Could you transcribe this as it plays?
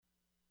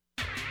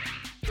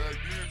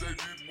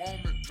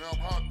now I'm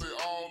hot, they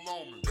all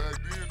on me. Back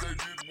then they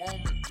didn't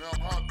want me, now I'm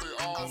hot, they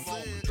all on me.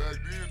 Back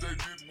then they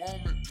didn't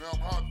want me, now I'm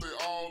hot, they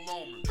all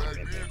on me. Back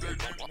then they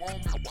didn't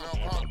want me, now I'm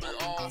hot, they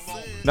all on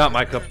me. Not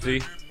my cup of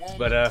tea,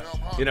 but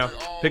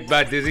picked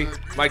by Dizzy,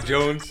 Mike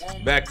Jones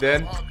back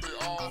then.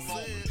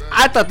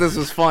 I thought this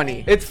was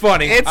funny. It's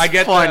funny. It's I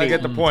get funny. I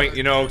get the point,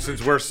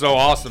 since we're so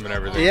awesome and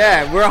everything.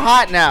 Yeah, we're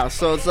hot now,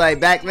 so it's like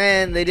back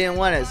then they didn't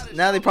want us.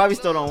 Now they probably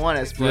still don't want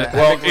us. But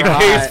Well, I think in we're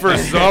case hot. for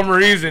some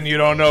reason you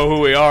don't know who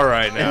we are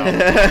right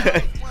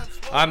now,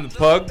 I'm the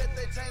Pug.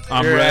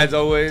 I'm Here, Red. as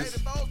always,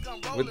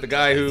 with the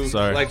guy who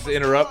likes to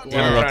interrupt when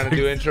I'm trying to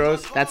do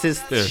intros. That's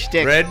his Yeah.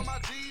 shtick. Red,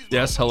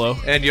 Yes, hello.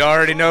 and you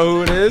already know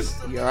who it is.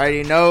 You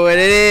already know what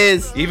it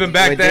is. Even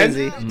back With then?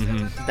 Dizzy.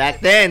 Mm-hmm.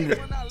 Back then,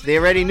 they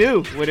already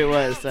knew what it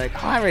was.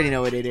 Like, I already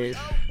know what it is.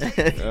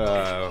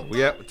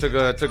 We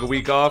took a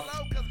week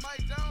off.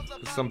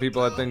 Some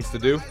people had things to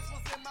do.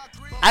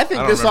 I think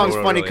I don't this song's remember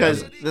what funny really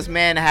because happened. this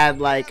man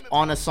had like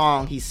on a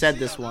song he said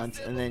this once,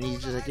 and then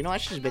he's just like, I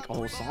should just make a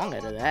whole song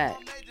out of that.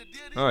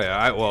 Oh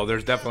yeah,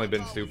 there's definitely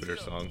been stupider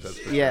songs. That's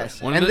for Yes,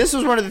 sure. and this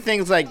was one of the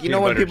things like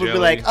Peanut when butter people be jelly.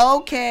 like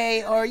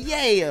okay or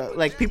yeah,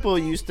 like people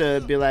used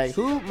to be like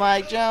who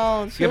Mike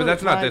Jones. Yeah, but Who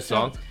that's not Mike this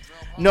song. Jones?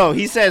 No,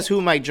 he says who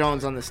Mike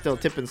Jones on the Still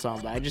Tippin' song,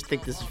 but I just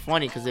think this is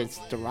funny because it's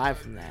derived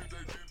from that.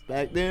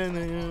 Back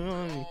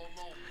then,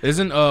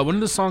 Isn't when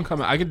did this song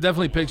come out? I could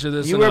definitely picture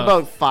this. you in were a,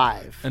 about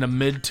 5. in a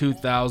mid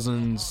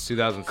 2000s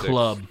 2006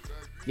 club.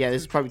 Yeah,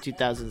 this is probably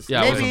 2000s. Yeah,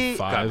 I maybe. wasn't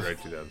 5.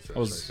 Copyright 2006. I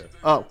was- right there.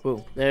 Oh,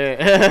 boom. There.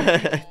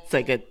 It's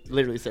like it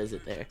literally says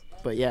it there.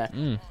 But yeah,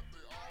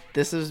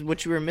 this is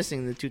what you were missing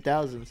in the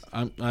 2000s.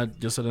 I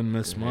guess I didn't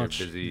miss You're much.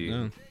 busy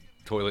Yeah.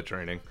 toilet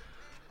training.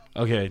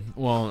 Okay,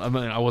 well, I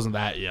mean, I wasn't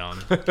that young.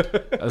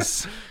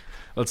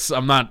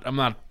 I'm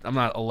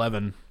not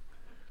 11.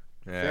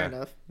 Yeah, Fair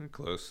enough.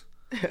 Close.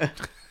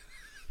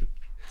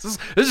 This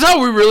is how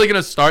we're really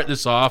gonna start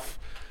this off.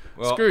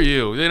 Well, Screw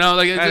you.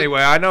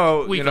 Anyway, I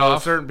know week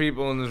off. certain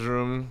people in this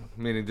room,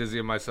 meaning Dizzy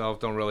and myself,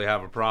 don't really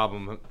have a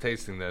problem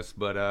tasting this.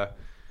 But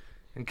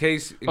in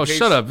case,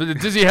 Shut up!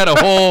 Dizzy had a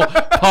whole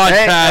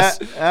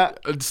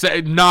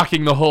podcast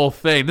knocking the whole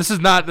thing. This is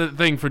not the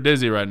thing for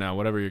Dizzy right now.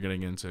 Whatever you're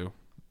getting into.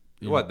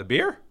 What, the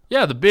beer?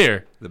 Yeah, the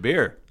beer. The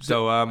beer.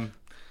 So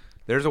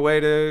there's a way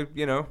to,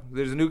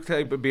 there's a new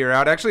type of beer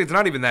out. Actually, it's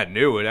not even that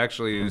new. It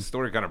actually, the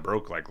story kind of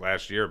broke like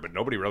last year, but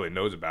nobody really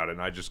knows about it.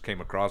 And I just came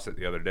across it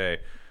the other day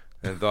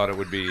and thought it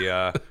would be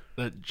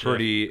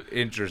pretty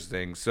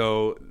interesting.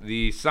 So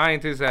the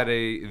scientists at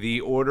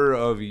the Order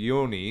of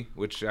Ioni,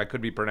 which I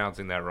could be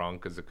pronouncing that wrong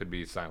because it could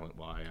be silent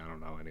Y. I don't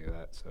know any of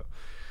that. So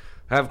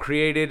have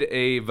created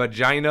a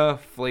vagina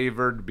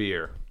flavored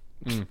beer.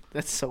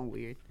 That's so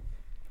weird.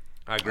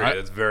 I agree. I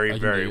It's very, can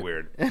very dig it.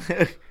 weird.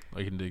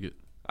 I can dig it.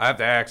 I have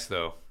to ask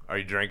though, are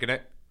you drinking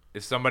it?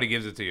 If somebody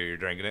gives it to you, you're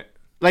drinking it?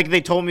 Like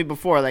they told me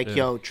before, like,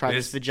 yo, try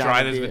this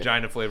vagina beer.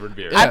 vagina flavored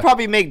beer. I'd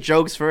probably make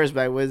jokes first,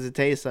 but what does it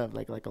taste of?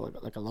 Like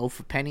a loaf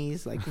of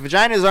pennies? Like,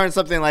 vaginas aren't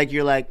something like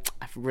you're like,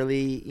 I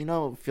really,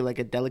 feel like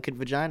a delicate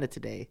vagina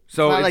today.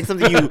 So it's not like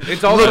something you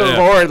it's also- look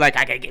forward, like,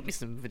 I gotta get me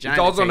some vagina It's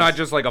also not taste.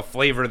 just like a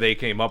flavor they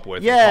came up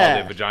with. Yeah. And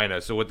called it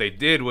vagina. So what they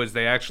did was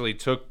they actually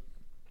took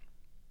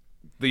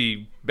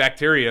the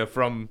bacteria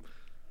from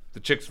the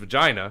chick's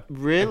vagina and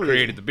Really?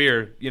 created the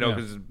beer.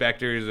 Because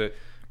bacteria is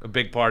a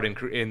big part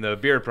in the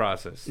beer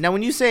process. Now,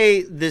 when you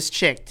say this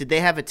chick, did they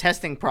have a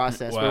testing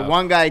process where Wow.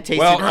 one guy tasted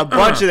Well, a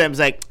bunch of them? Was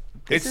like, It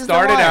this is the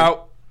started one.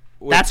 out.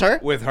 With, That's her?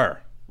 With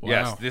her. Wow.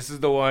 Yes, this is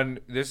the one.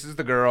 This is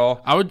the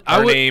girl. I would-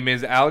 Her name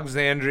is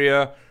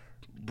Alexandria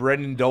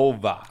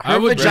Brendova. Her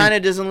vagina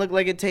doesn't look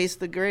like it tastes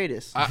the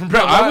greatest. I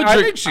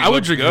I think she would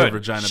looks drink good. her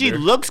vagina She beer.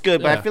 looks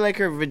good, but Yeah. I feel like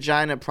her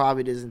vagina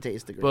probably doesn't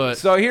taste the But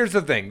greatest. So here's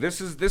the thing.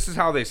 This is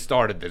how they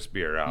started this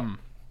beer out.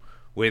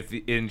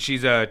 And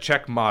she's a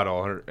Czech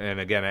model, and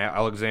again,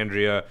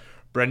 Alexandria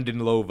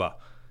Brendilova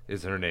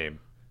is her name.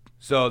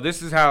 So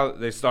this is how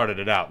they started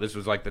it out. This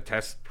was like the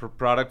test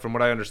product. From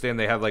what I understand,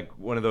 they had like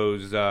one of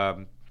those,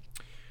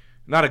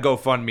 not a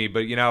GoFundMe,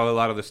 but a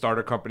lot of the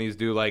starter companies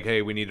do like,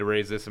 hey, we need to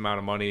raise this amount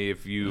of money.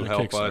 If you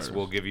help us, Kickstarter.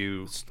 we'll give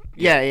you.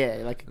 yeah,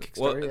 like a Kickstarter.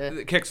 Well, yeah.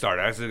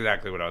 Kickstarter. That's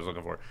exactly what I was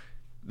looking for.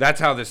 That's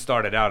how this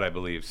started out, I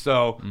believe.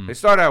 So they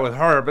started out with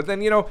her, but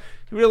then you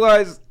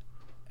realize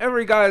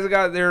every guy's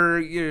got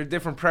their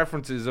different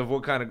preferences of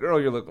what kind of girl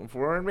you're looking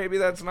for, and maybe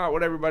that's not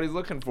what everybody's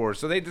looking for.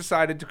 So they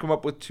decided to come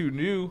up with 2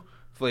 new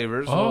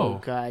flavors.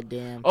 Oh.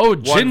 Goddamn. Oh,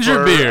 One ginger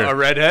for beer. a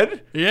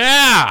redhead,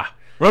 Yeah.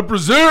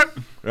 Represent.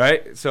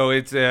 right? So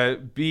it's a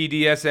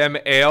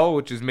BDSM ale,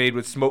 which is made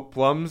with smoked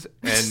plums,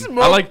 and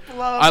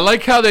I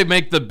like how they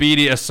make the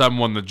BDSM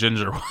one the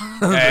ginger one.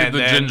 and the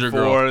then ginger for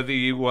girl.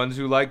 the ones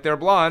who like their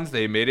blondes,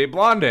 they made a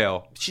blonde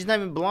ale. She's not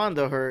even blonde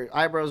though. Her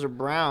eyebrows are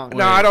brown.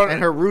 No, I don't-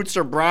 And her roots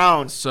are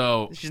brown.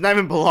 So She's not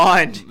even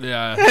blonde.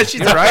 yeah.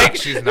 She's You're right,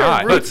 she's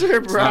not. Her roots are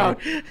brown.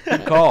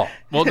 Good call.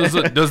 Well,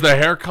 does the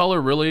hair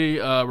color really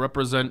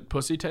represent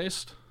pussy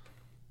taste?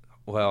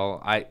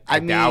 Well, I I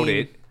doubt mean-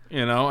 it.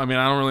 I mean,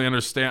 I don't really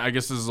understand. I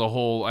guess this is a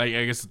whole. I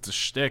guess it's a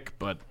shtick,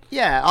 but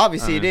Yeah,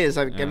 obviously it is.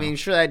 I mean,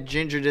 sure that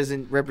ginger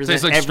doesn't represent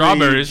Tastes like every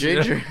strawberries,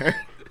 ginger.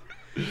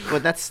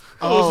 But that's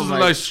Oh, this is my. a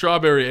nice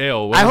strawberry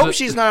ale. What I is hope it?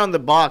 she's not on the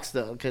box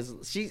though, because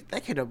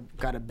that could have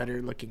got a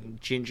better looking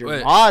ginger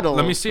Wait, model.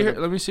 Let me see for her.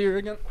 the- Let me see her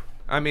again.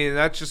 I mean,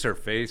 that's just her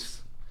face.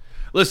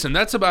 Listen,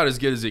 that's about as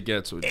good as it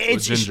gets with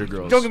ginger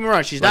girls. Don't get me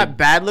wrong, she's Like- not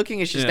bad looking.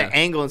 It's just Yeah. the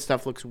angle and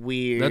stuff looks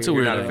weird. That's a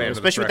weird You're not a angle. fan of the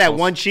Especially with that freckles?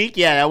 one cheek.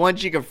 Yeah, that one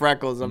cheek of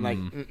freckles. I'm like,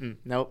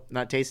 nope,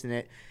 not tasting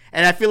it.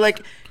 And I feel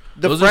like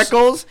the Those are s-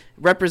 freckles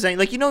represent,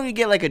 like, you know, when you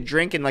get like a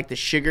drink and like the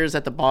sugars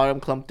at the bottom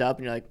clumped up,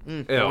 and you're like,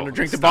 I want to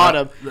drink the stop.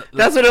 bottom.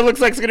 That's what it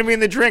looks like it's gonna be in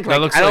the drink. Like,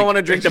 looks I don't like- want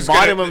to drink It's the just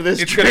bottom gonna- of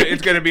this it's drink.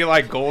 It's gonna be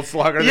like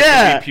Goldschlager. There's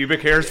Yeah. gonna be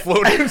pubic hairs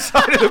floating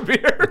inside of the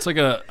beer. It's like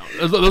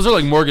those are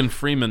like Morgan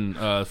Freeman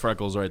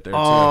freckles right there too.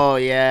 Oh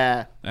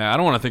yeah, Yeah, I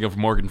don't want to think of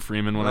Morgan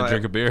Freeman when I Well,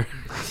 drink a beer.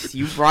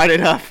 you brought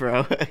it up,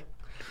 bro.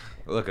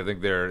 Look, I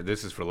think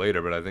this is for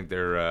later, but I think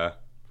they're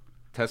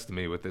testing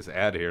me with this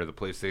ad here, the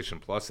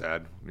PlayStation Plus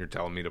ad. You're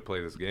telling me to play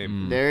this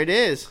game. There it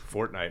is.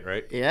 Fortnite,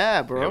 right? Yeah,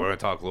 Yeah, we're bro. gonna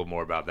talk a little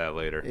more about that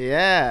later.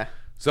 Yeah.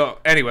 So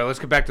anyway, let's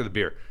get back to the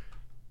beer.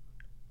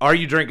 Are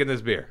you drinking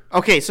this beer?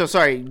 Okay, so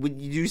sorry. Would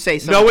you say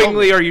something?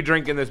 Knowingly, are you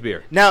drinking this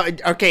beer? Now,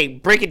 okay,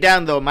 break it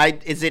down though.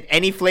 Is it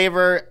any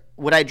flavor?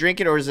 Would I drink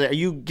it, or are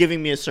you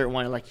giving me a certain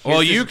one? Like,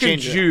 Well, here's this you can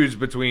ginger. choose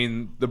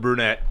between the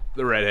brunette,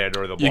 the redhead,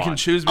 or the blonde. You can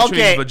choose between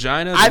Okay,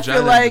 vagina, I vagina,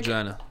 feel like and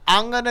vagina.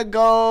 I'm gonna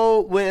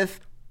go with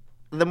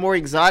the more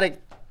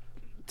exotic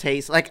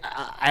taste, like,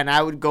 and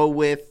I would go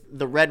with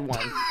the red one.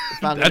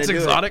 If I'm That's gonna do it.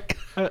 exotic.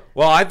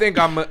 Well, I think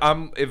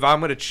if I'm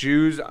gonna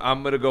choose,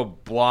 I'm gonna go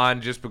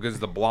blonde, just because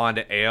the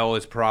blonde ale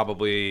is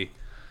probably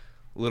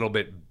a little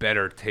bit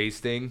better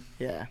tasting.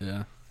 Yeah.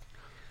 Yeah.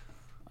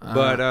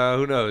 But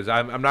who knows?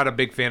 I'm not a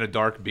big fan of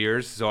dark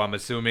beers, so I'm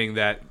assuming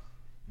that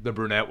the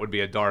brunette would be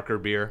a darker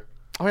beer.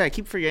 Oh yeah, I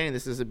keep forgetting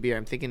this is a beer.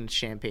 I'm thinking it's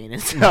champagne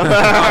and stuff.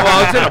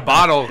 Well, it's in a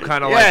bottle,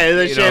 kind of Yeah,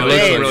 like it's a you know, it doesn't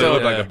champagne, really so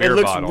look like a yeah. it beer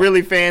looks bottle.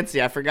 really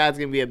fancy. I forgot it's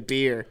gonna be a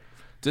beer.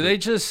 Do they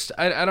just?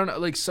 I don't know.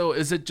 Like, so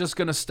is it just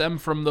gonna stem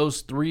from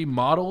those 3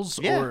 models,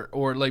 Yeah.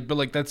 or like, but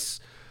like that's.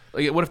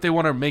 Like, what if they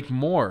want to make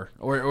more,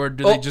 or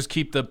do they just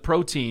keep the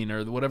protein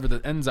or whatever the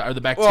enzyme or the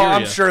bacteria? Well,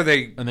 I'm sure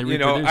they, And they you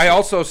know, reproduce I it.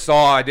 also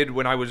saw, I did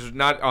when I was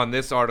not on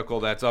this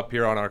article that's up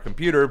here on our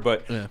computer,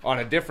 but Yeah. on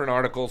a different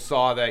article,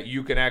 saw that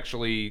you can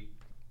actually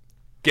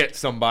get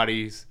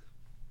somebody's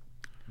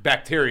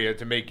bacteria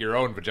to make your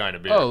own vagina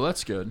beer. Oh,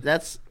 that's good.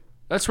 That's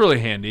Really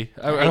handy.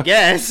 I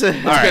guess.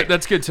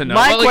 That's good to know.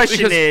 My But, like, question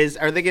because- is,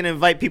 are they going to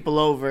invite people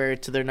over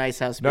to their nice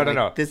house? No, no,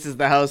 no. This is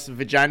the house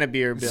vagina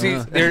beer bill. See,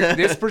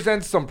 this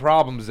presents some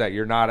problems that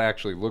you're not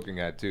actually looking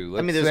at, too.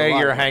 Let's there's a say lot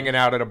you're of them. hanging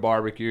out at a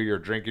barbecue, you're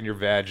drinking your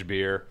vag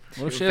beer.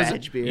 What if she has?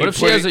 Vag beer. What if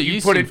she Put has it- a you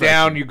yeast put it infection?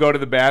 down, you go to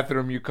the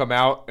bathroom, you come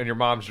out, and your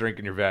mom's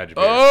drinking your vag beer.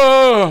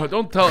 Oh,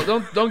 don't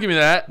give me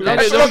that.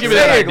 That's Don't what give I'm me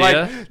that saying.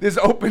 idea. Like, this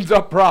opens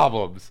up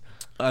problems.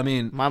 I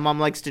mean, My mom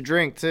likes to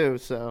drink too,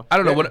 so. I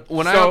don't know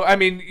when So I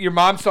mean, your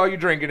mom saw you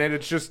drinking it.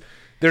 It's just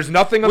there's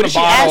nothing on What the did she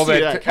bottle ask you,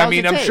 that like, I how's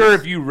mean. it I'm taste? sure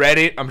if you read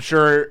it, I'm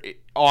sure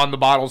on the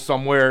bottle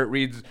somewhere it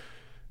reads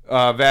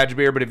vag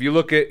beer. But if you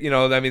look at, you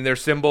know, I mean, their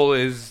symbol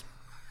is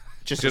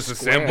just a square.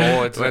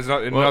 symbol. It's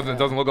not, it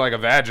doesn't look like a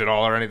vag at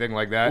all or anything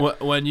like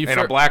that. when you in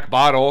a fir- black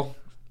bottle.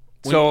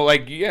 So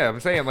like, yeah,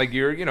 I'm saying like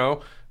you're, you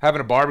know, having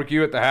a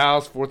barbecue at the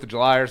house, 4th of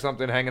July or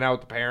something, hanging out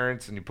with the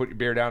parents, and you put your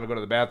beer down to go to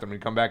the bathroom, and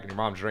you come back and your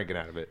mom's drinking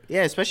out of it.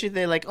 Yeah, especially if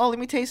they're like, oh, let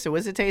me taste it. What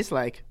does it taste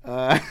like?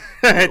 It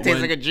tastes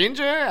When- like a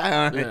ginger? I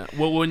don't know. Yeah.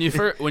 Well, when you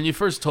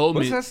first told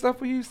What's me, that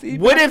stuff we used to eat?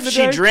 What back if in the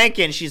she day? drank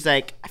it and she's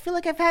like, I feel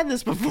like I've had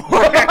this before?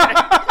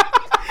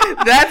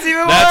 That's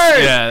even that's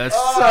worse. yeah, that's,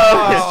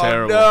 Oh, that's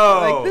terrible.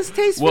 No. Like, this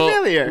tastes Well,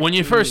 familiar. when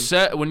you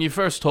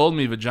first told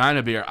me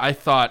vagina beer, I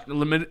thought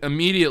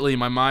immediately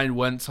my mind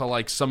went to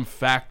like some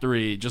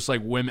factory, just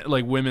like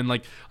women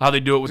like how they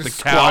do it with Just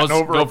the cows, squatting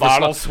over go a for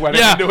bottle, slut- sweating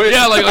yeah, into it.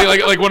 Yeah,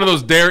 like one of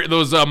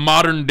those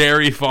modern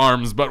dairy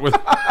farms, but with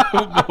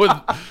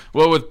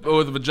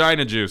with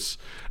vagina juice.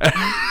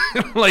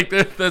 Like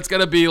that's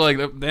gotta be like,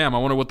 damn. I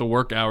wonder what the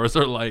work hours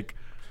are like.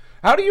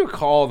 How do you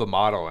call the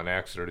model and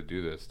ask her to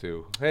do this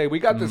too? Hey, we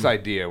got this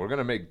idea. We're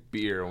gonna make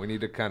beer, and we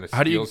need to kind of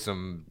How do you- steal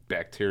some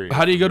bacteria.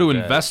 How do you go from to your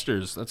bag.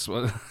 investors?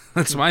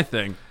 That's my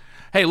thing.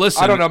 Hey,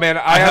 listen. I don't know, man.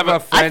 I have a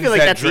friend I feel like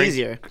that that's drink,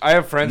 easier. I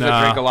have friends that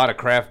Nah. drink a lot of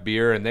craft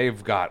beer, and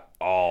they've got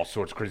all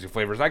sorts of crazy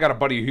flavors. I got a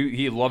buddy who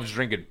he loves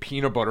drinking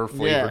peanut butter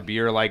flavored Yeah.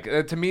 beer. Like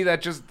to me,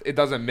 that just it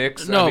doesn't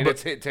mix. No, I mean,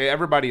 but- it's to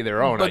everybody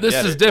their own. But I this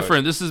get is it, but-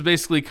 different. This is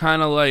basically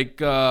kind of like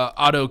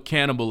auto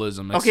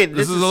cannibalism. Okay,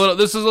 this is this a is- little.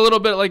 This is a little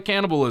bit like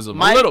cannibalism.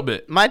 A little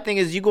bit. My thing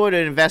is, you go to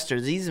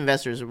investors. These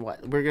investors are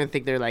what? We're going to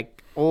think they're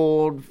like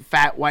old,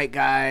 fat white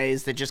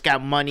guys that just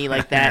got money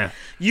like that.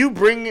 You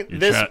bring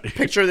this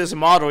picture of this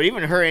model,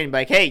 even her, and be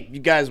like, hey, you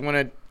guys want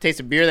to taste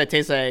a beer that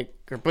tastes like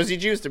her pussy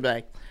juice? They'll be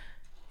like,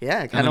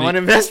 yeah, I kind of want to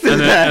invest in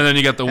and that. then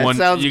you got the That one.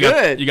 sounds you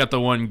good. got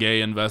the one gay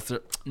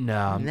investor.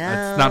 No, No,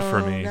 that's not for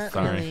me. not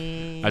Sorry,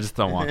 really. I just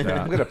don't want that.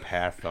 I'm gonna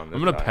pass on this.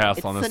 I'm gonna one. pass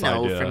It's on a this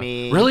no idea. for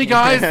me. Really,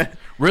 guys?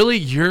 Really,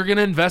 you're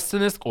gonna invest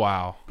in this?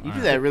 Wow. You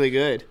do that really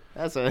good.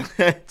 That's a.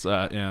 It's,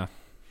 yeah.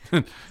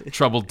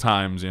 Troubled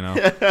times, you know.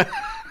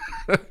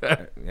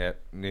 Yeah,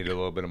 need a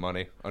little bit of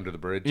money under the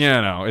bridge.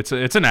 Yeah, no, it's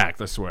an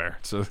act. I swear.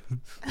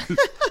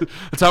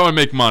 It's how I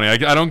make money. I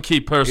don't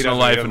keep personal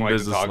life and like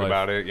business to talk life.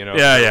 about it. You know,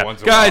 Yeah, yeah.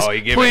 Once in Guys, a while,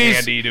 you give please, a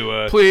handy to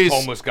a please,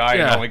 homeless guy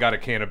yeah. and only got a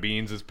can of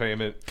beans as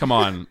payment. Come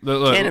on,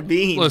 Can of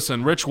beans.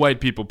 Listen, rich white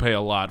people pay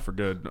a lot for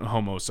good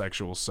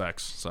homosexual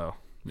sex. So,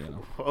 you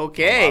know.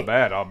 Okay. Not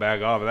bad. I'll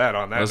bag off of that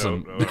on that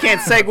Listen, note. We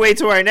can't segue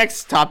to our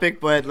next topic,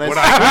 but let's What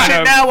push I it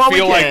kind now of while we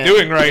feel can. like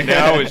doing right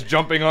now is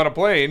jumping on a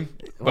plane.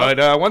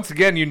 But once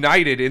again,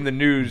 United in the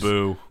news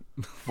Boo.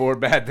 for a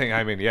bad thing.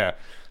 I mean, yeah.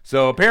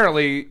 So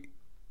apparently,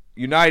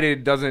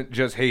 United doesn't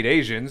just hate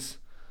Asians.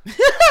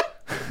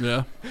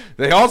 Yeah,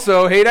 They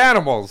also hate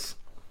animals.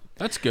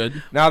 that's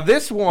good. Now,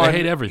 this one, They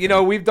hate everything. you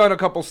know, we've done a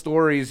couple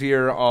stories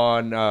here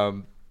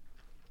on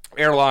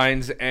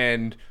airlines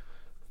and,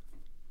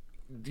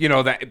 you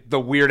know, the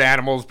weird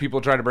animals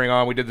people try to bring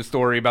on. We did the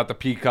story about the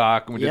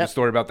peacock, and we did the Yep.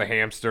 story about the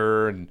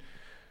hamster, and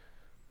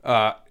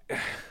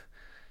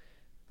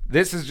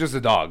this is just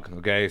a dog,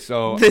 okay?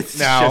 So This is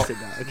now, just a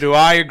dog. do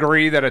I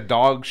agree that a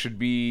dog should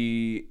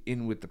be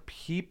in with the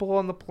people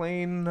on the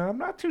plane? I'm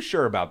not too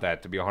sure about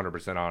that, to be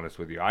 100% honest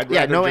with you. I'd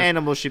Yeah, rather no just,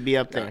 animal should be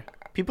up there.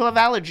 People have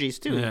allergies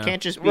too. Yeah. You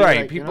can't just be Right,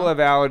 like, people have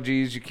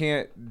allergies. You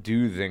can't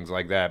do things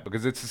like that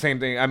because it's the same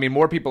thing. I mean,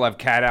 more people have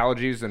cat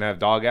allergies than have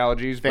dog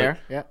allergies. Fair,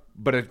 yeah.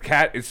 But a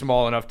cat is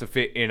small enough to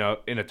fit in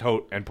a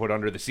tote and put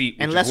under the seat,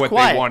 which And is less what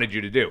quiet. they wanted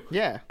you to do.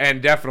 Yeah.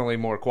 And definitely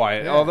more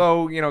quiet. Yeah.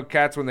 Although, you know,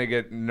 cats when they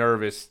get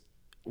nervous,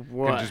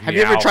 What? just Have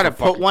you ever meow tried to for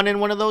put fucking- one in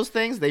one of those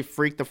things? They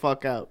freak the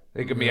fuck out.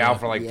 they could meow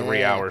for like 3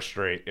 Yeah. hours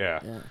straight. Yeah.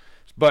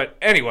 But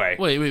anyway.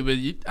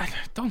 Wait,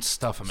 don't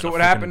stuff him. So in a what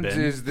freaking happens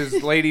bin. is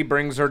this lady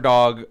brings her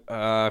dog.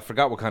 I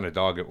forgot what kind of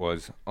dog it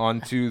was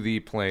onto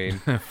the plane.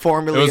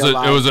 Formerly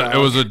It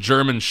was a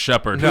German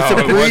Shepherd. No, It's a it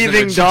wasn't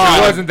breathing she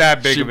dog. wasn't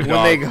that big of a when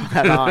dog. they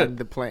got on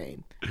the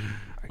plane.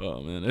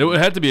 Oh man, it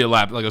had to be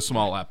like a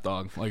small lap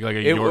dog, like a.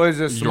 It was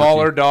a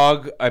smaller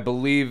dog, I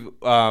believe.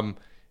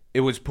 It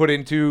was put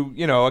into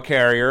a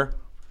carrier,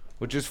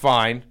 which is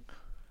fine,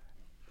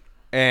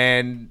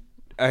 and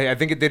I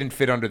think it didn't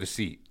fit under the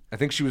seat. I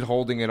think she was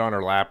holding it on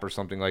her lap or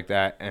something like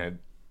that, and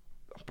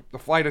the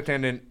flight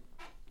attendant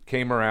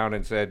came around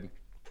and said,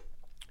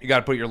 "You got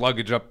to put your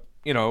luggage up,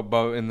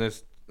 above in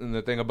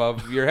the thing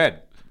above your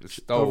head, the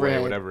stowaway,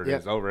 Overhead, whatever it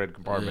is, overhead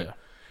compartment." Yeah.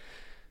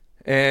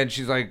 And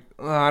she's like,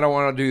 I don't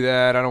want to do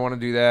that. I don't want to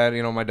do that.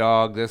 My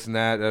dog, this and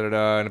that, da da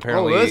da. And Oh,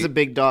 apparently, it is a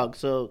big dog.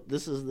 So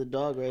this is the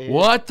dog right here.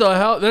 What the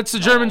hell? That's a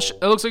German. It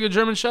looks like a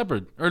German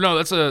Shepherd, or no,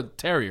 that's a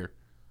terrier.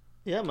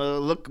 Yeah, I'm gonna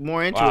look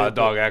more into wow, it.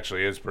 the dog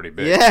actually is pretty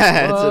big.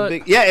 Yeah, it's a What?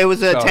 big. Yeah, it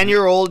was a So-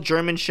 10-year-old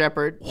German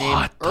Shepherd named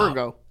What the-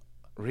 Ergo.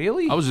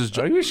 Really? I was just.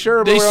 Are you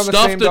sure They we're on the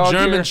same stuffed a dog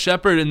German here?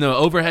 Shepherd in the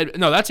overhead.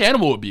 No, that's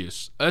animal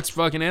abuse. That's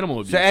fucking animal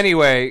abuse. So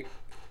anyway,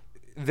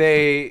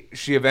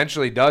 she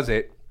eventually does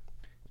it.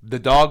 The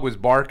dog was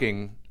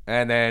barking,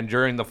 and then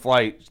during the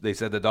flight, they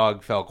said the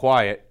dog fell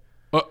quiet.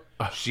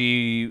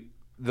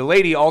 The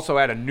lady also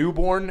had a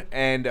newborn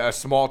and a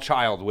small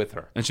child with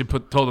her. and she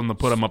told them to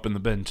put him up in the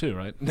bin too,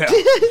 right? No.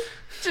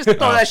 Just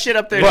throw that shit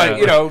up there.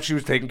 But, she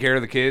was taking care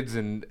of the kids,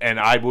 and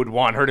I would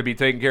want her to be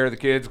taking care of the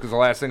kids because the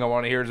last thing I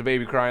want to hear is a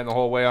baby crying the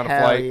whole way on a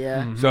Hell flight.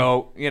 yeah. Mm-hmm.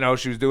 So,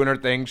 she was doing her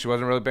thing. She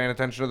wasn't really paying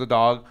attention to the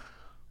dog.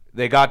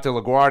 They got to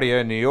LaGuardia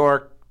in New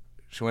York.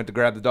 She went to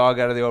grab the dog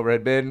out of the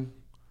overhead bin.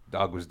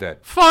 Dog was dead.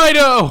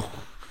 Fido.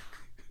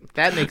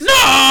 That makes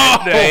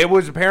It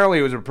was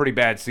a pretty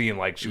bad scene.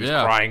 Like, she was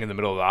Yeah. crying in the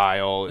middle of the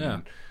aisle. And, Yeah.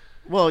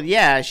 Well,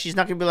 yeah, she's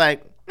not gonna be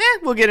like,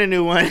 we'll get a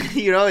new one.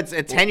 It's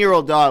a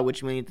 10-year-old dog,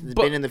 which means it's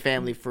But been in the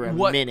family for a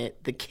what- minute.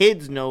 The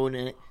kids known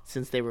it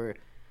since they were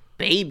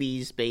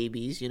babies,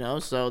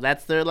 so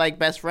that's their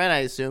best friend, I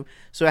assume.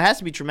 So it has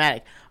to be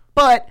traumatic.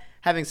 But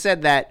having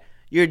said that,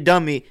 you're a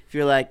dummy if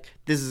you're like,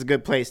 this is a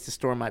good place to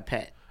store my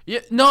pet. Yeah.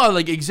 No.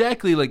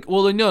 Exactly.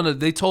 No.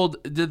 They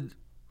told. Did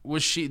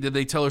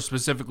they tell her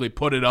specifically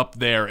put it up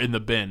there in the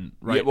bin?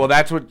 Right. Yeah, well,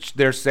 that's what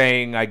they're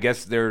saying. I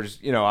guess there's,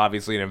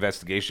 obviously an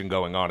investigation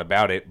going on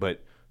about it,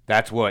 but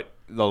that's what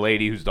the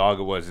lady whose dog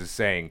it was is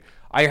saying.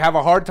 I have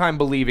a hard time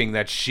believing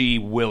that she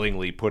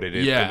willingly put it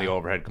in the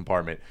overhead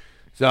compartment.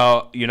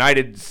 So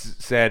United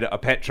said a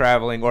pet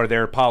traveling, or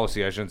their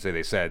policy, I shouldn't say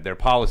they said, their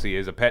policy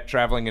is a pet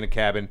traveling in a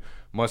cabin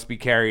must be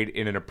carried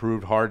in an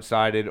approved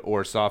hard-sided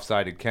or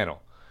soft-sided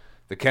kennel.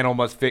 The kennel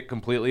must fit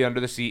completely under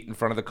the seat in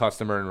front of the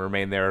customer and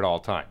remain there at all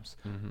times.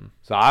 Mm-hmm.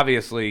 So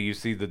obviously, you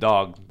see the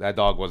dog. That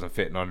dog wasn't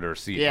fitting under a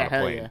seat on a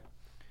hell plane. yeah.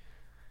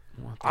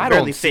 I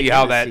Barely don't see fits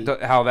how in the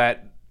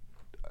that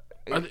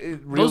Are it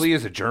really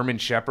those- is a German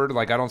Shepherd.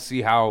 Like, I don't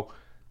see how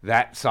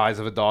that size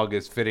of a dog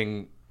is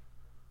fitting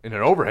in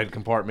an overhead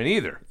compartment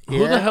either. Who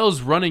Yeah. the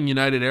hell's running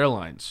United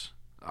Airlines?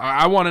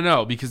 I want to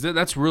know because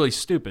that's really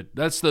stupid.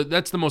 That's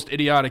the most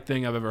idiotic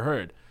thing I've ever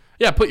heard.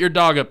 Yeah, put your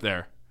dog up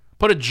there.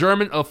 Put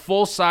a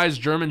full-size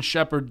German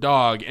Shepherd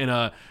dog in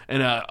a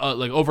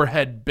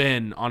overhead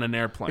bin on an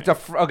airplane.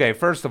 Okay,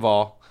 first of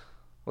all,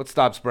 let's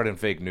stop spreading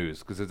fake news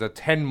because it's a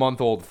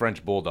 10-month-old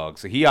French bulldog.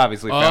 So he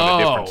obviously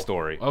found a different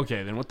story.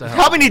 Okay, then what the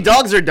hell? How many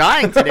dogs are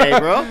dying today,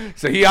 bro?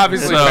 So he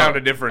obviously found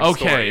a different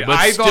story. But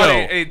I still,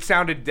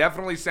 thought it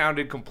definitely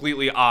sounded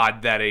completely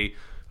odd that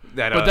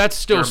but that's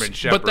still German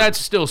Shepherd. but that's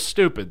still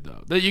stupid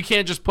though. That you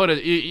can't just put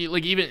it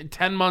like even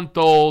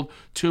 10-month-old,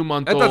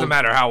 2-month-old. That doesn't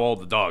matter how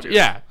old the dog is.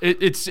 Yeah,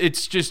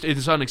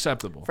 it's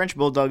unacceptable. French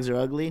bulldogs are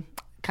ugly.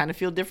 Kind of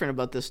feel different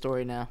about this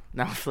story now.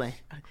 No, I'm playing.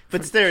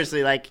 But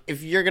seriously, like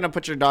if you're gonna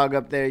put your dog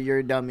up there, you're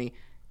a dummy.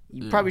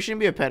 You probably shouldn't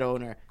be a pet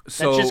owner.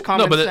 So- That's just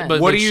common sense. but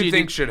What like do you she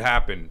think did- should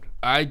happen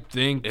I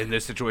think in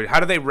this situation? How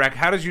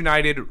does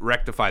United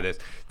rectify this?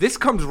 This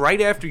comes right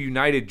after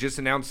United just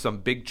announced some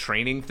big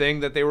training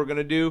thing that they were going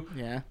to do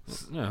Yeah.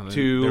 yeah, they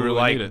to really need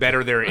like it.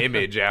 better their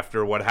image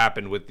after what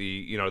happened with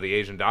the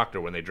Asian doctor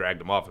when they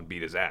dragged him off and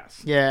beat his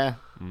ass. Yeah.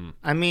 Hmm.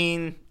 I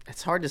mean,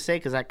 it's hard to say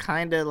because I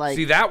kind of like.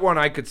 See, that one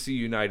I could see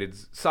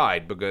United's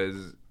side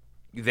because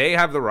they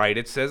have the right.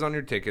 It says on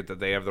your ticket that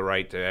they have the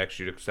right to ask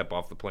you to step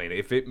off the plane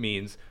if it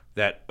means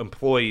that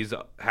employees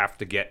have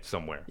to get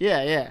somewhere.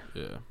 Yeah, yeah.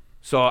 Yeah.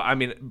 So, I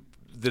mean,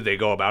 did they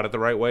go about it the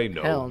right way?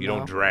 No. Hell You no.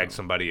 don't drag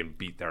somebody and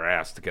beat their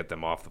ass to get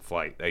them off the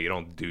flight. You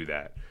don't do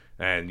that.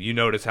 And you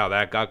notice how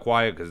that got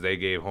quiet because they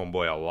gave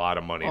Homeboy a lot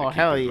of money to keep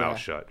hell his yeah. mouth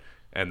shut.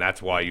 And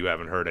that's why you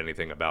haven't heard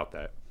anything about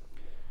that.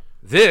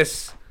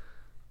 This,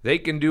 they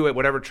can do it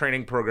whatever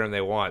training program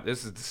they want.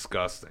 This is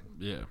disgusting.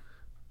 Yeah.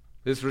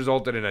 This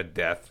resulted in a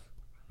death.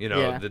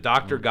 Yeah. The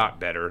doctor got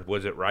better.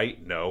 Was it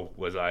right? No.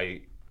 Do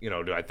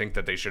I think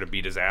that they should have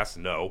beat his ass?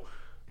 No.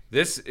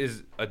 This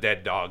is a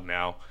dead dog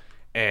now.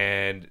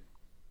 And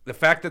the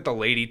fact that the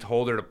lady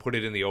told her to put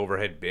it in the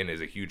overhead bin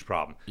is a huge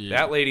problem. Yeah.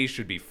 That lady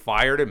should be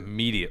fired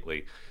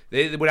immediately.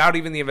 Without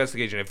even the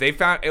investigation. If they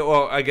found,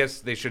 well, I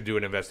guess they should do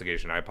an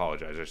investigation. I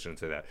apologize. I shouldn't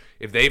say that.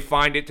 If they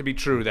find it to be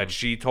true that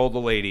she told the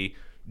lady,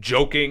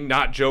 joking,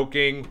 not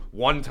joking,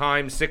 1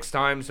 time, 6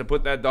 times to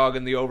put that dog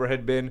in the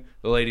overhead bin,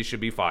 the lady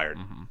should be fired.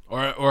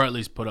 Or at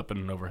least put up in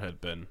an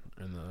overhead bin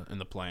in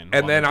the plane.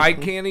 And then I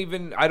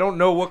don't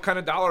know what kind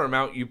of dollar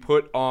amount you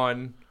put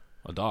on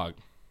a dog.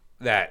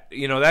 that.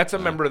 That's a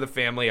member of the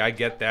family. I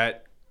get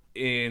that.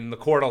 In the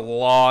court of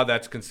law,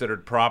 that's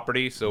considered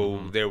property,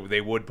 so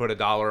they would put a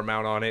dollar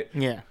amount on it.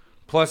 Yeah.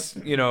 Plus,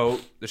 the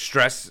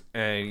stress,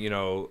 and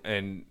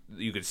and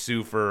you could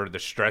sue for the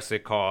stress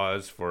it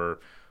caused, for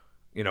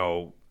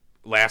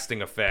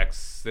lasting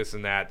effects, this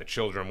and that. The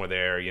children were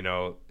there,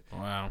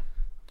 Wow.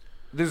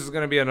 This is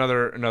going to be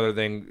another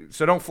thing.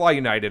 So don't fly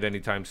United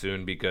anytime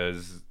soon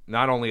because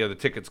not only are the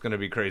tickets going to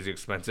be crazy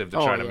expensive to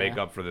try to make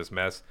up for this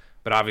mess,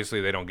 but obviously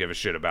they don't give a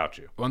shit about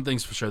you. One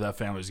thing's for sure, that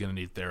family's gonna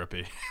need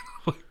therapy,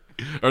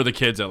 or the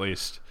kids at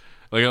least.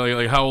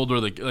 Like how old were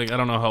the I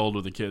don't know how old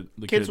were the kids.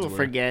 The Kids will were.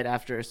 forget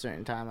after a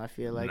certain time. I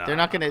feel like they're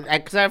not gonna,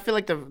 because I feel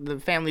like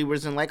the family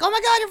wasn't like, oh my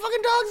god, your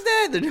fucking dog's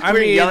dead.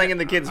 They're yelling in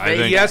the kid's I face.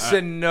 think- Yes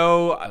and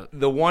no.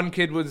 The one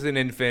kid was an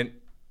infant,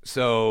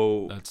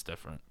 so That's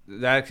different.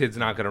 that kid's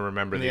not going to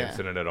remember the Yeah.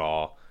 incident at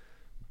all.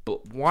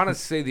 But want to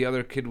say the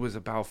other kid was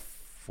about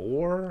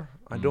 4.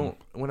 I don't.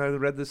 When I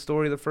read this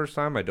story the first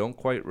time, I don't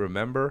quite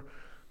remember.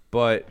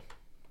 But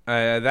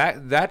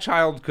that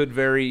child could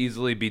very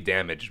easily be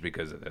damaged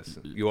because of this.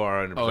 You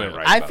are 100% yeah.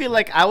 right. I about feel that.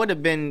 like I would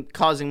have been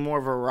causing more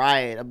of a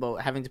riot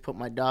about having to put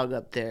my dog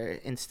up there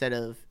instead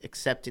of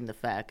accepting the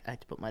fact I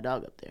had to put my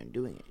dog up there and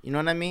doing it. You know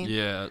what I mean?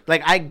 Yeah.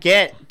 Like, I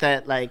get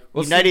that, like,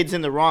 Well, United's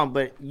in the wrong,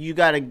 but you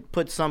got to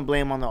put some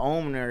blame on the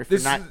owner if you're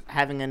This not is-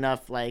 having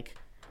enough, like...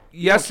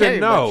 Yes don't care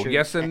and about no. your-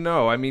 Yes and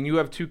no. I mean, you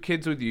have 2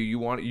 kids with you.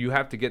 You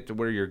have to get to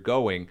where you're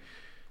going.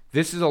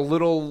 This is a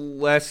little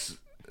less.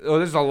 Oh,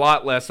 there's a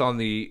lot less on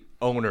the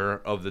owner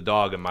of the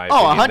dog, in my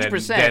Oh, opinion,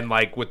 100%. than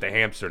like with the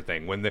hamster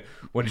thing. When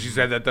she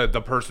said that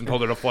the person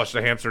told her to flush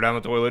the hamster down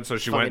the toilet, so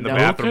she went in the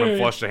Fucking bathroom and okay.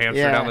 flushed the hamster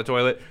Yeah. down the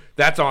toilet.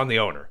 That's on the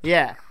owner.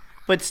 Yeah.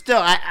 But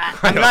still, I'm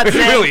I know, not it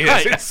saying... really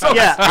is. It's so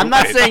Yeah, I'm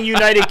not stupid. saying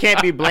United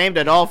can't be blamed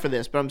at all for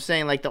this, but I'm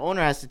saying, like, the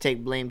owner has to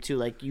take blame, too.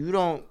 Like, you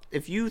don't...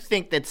 If you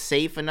think that's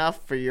safe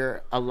enough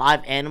for a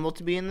live animal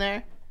to be in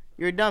there,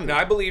 you're a dummy. Now,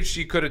 I believe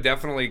she could have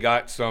definitely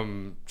got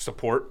some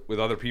support with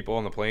other people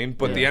on the plane,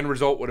 but the end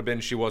result would have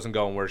been she wasn't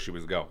going where she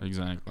was going.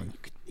 Exactly.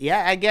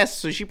 Yeah, I guess.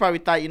 So she probably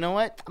thought, you know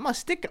what? I'm going to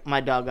stick my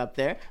dog up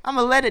there. I'm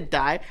going to let it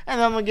die,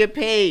 and I'm going to get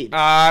paid.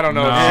 I don't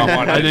know. No, if she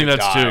wanted I think to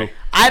that's die. too.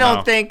 I don't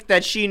No. think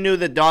that she knew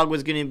the dog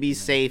was going to be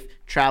safe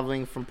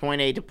traveling from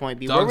point A to point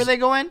B. Where Dogs- were they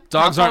going?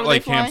 Dogs How far aren't were they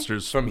like flying?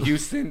 hamsters. From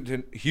Houston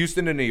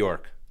to New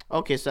York.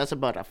 Okay, so that's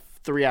about a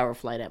 3-hour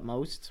flight at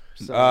most.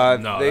 So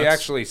No, They that's-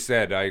 actually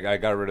said I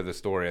got rid of the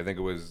story. I think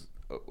it was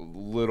a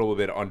little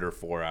bit under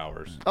 4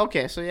 hours.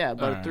 okay, so yeah,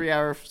 about Alright. a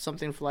 3-hour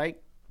something flight.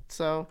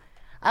 So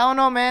I don't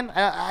know, man.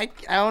 I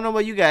don't know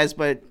about you guys,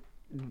 but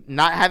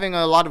not having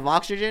a lot of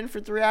oxygen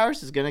for 3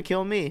 hours is gonna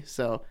kill me.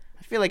 So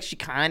I feel like she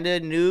kind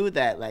of knew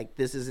that, like,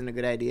 this isn't a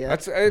good idea.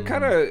 That's it.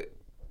 Kind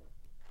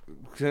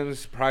of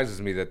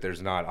surprises me that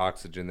there's not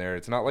oxygen there.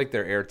 It's not like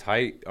they're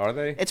airtight, are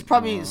they? It's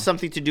probably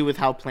something to do with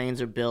how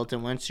planes are built,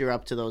 and once you're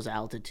up to those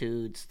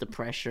altitudes, the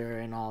pressure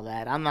and all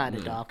that. I'm not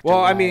a doctor.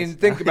 Well, I guys. mean,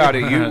 think about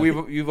it.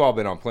 You've all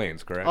been on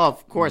planes, correct? Oh,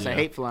 of course, I Yeah.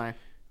 hate flying.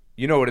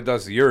 you know what it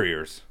does to your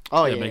ears.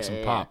 Oh It yeah, makes them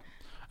yeah. pop.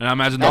 And I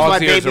imagine That's why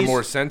Dogs' ears are babies-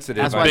 more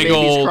sensitive. That's I why big think.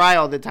 babies old- cry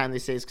all the time. They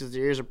say it's because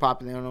their ears are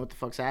popping. They don't know what the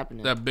fuck's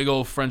happening. that big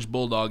old French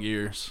bulldog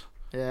ears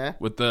Yeah.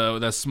 with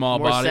that small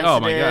More body. Oh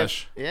my sensitive.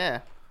 gosh! Yeah.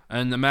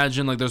 And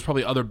imagine like there's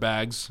probably other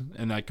bags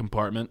in that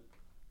compartment,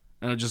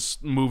 and they're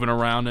just moving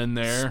around in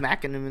there,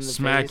 Smacking him in the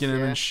smacking face. him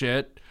yeah. and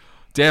shit.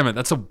 Damn it,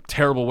 that's a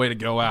terrible way to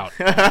go out.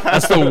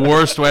 That's the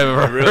worst way I've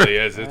ever It heard. really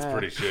is. It's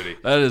pretty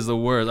shitty. That is the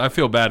worst. I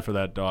feel bad for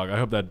that dog. I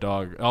hope that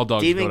dog. All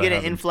dogs. Do you even go to get an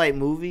heaven. in-flight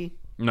movie?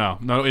 No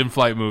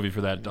in-flight movie for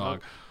that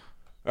dog.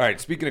 All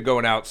right, speaking of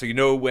going out, so you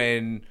know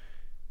when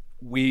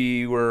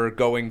we were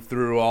going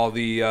through all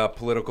the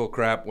political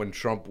crap when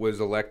Trump was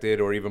elected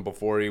or even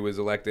before he was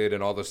elected,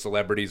 and all the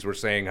celebrities were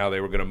saying how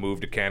they were going to move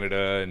to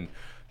Canada and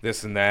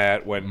this and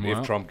that when Wow.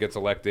 if Trump gets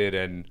elected,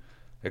 and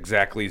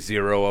exactly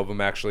 0 of them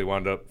actually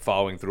wound up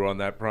following through on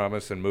that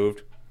promise and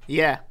moved.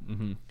 Yeah.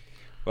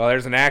 Well,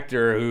 there's an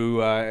actor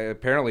who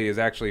apparently is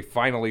actually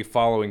finally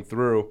following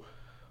through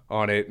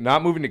on it.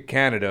 Not moving to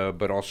Canada,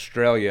 but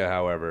Australia,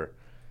 however.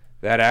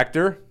 That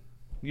actor,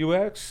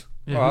 UX?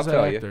 Yeah, Well, I'll who's that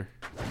tell actor?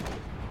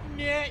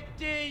 Matt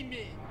Damon.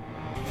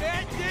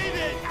 Matt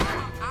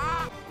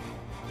Damon.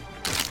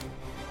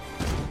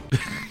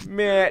 you.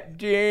 Matt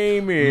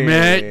Damon.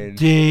 Matt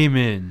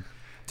Damon.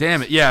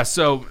 Damn it. Yeah,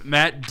 so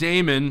Matt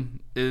Damon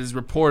is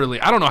reportedly,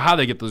 I don't know how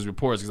they get those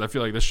reports because I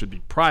feel like this should be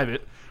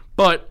private,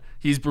 but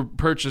he's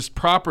purchased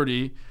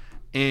property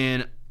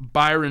in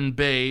Byron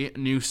Bay,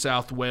 New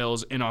South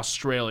Wales in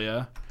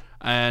Australia.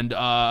 And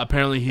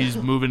apparently he's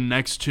moving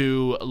next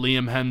to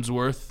Liam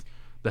Hemsworth,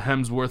 the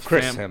Hemsworth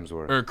Chris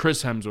Hemsworth. or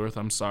Chris Hemsworth,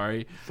 I'm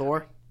sorry.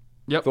 Thor.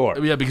 Yep. Thor.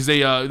 Yeah, because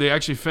they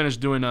actually finished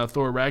doing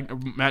Thor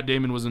Matt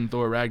Damon was in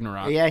Thor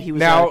Ragnarok. Yeah, he was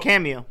Now- a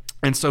cameo.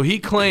 And so he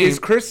claimed Is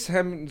Chris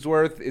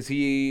Hemsworth, is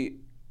he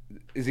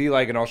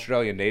like an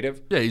Australian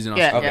native? Yeah, he's an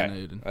Yeah,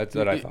 Australian. yeah. That's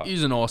what I thought.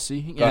 He's an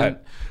Aussie. Go ahead.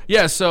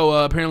 Yeah, so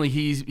apparently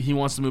he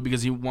wants to move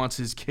because he wants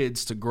his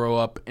kids to grow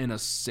up in a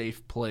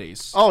safe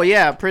place. Oh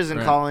yeah, prison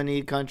Right.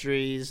 colony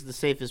countries, the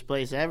safest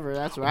place ever.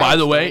 That's right. By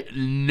the way,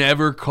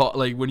 never call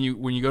like when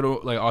you go to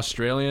like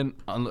Australian,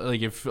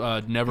 like if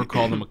never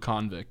call them a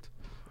convict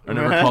or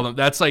never call them.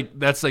 That's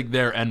like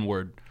their N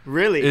word.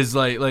 really, Is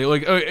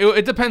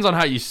it depends on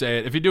how you say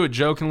it. If you do it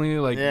jokingly,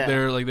 like Yeah.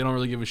 they're like they don't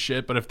really give a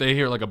shit. But if they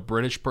hear like a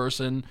British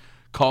person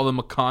call them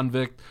a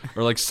convict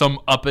or like some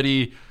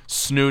uppity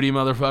snooty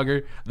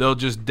motherfucker, they'll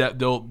just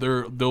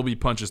they'll be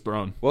punches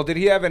thrown. Well, did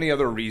he have any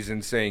other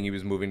reason saying he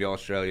was moving to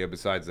Australia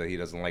besides that he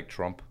doesn't like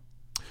Trump?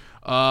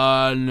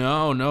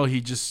 No.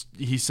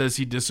 He says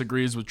he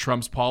disagrees with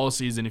Trump's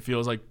policies and he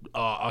feels like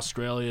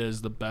Australia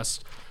is the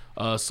best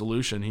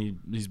solution.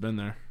 He's been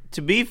there.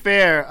 to be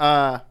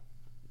fair,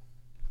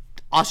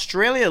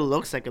 Australia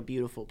looks like a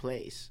beautiful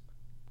place,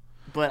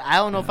 but I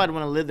don't know if I'd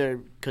want to live there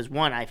because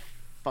one, I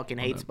fucking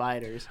hate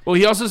spiders. Well,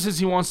 he also says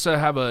he wants to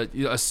have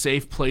a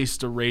safe place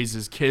to raise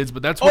his kids,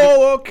 but that's what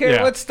Oh, okay.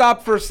 Yeah. Let's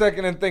stop for a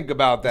second and think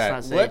about that.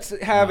 not safe. Let's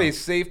have a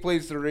safe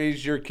place to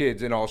raise your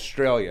kids in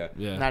Australia.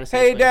 Yeah. Not a safe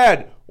Hey, place.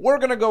 Dad, we're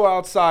going to go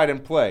outside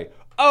and play.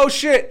 Oh,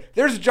 shit.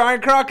 There's a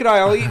giant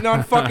crocodile eating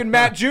on fucking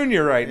Matt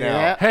Jr. right now.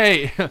 Yeah.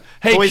 Hey,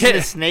 Poisonous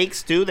kid,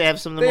 snakes too. They have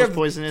some of the They most have-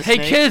 poisonous. Hey,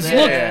 snakes kids, there.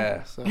 look.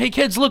 Yeah. So- Hey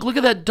kids, look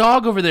at that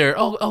dog over there.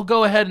 Oh,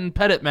 go ahead and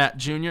pet it, Matt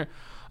Jr.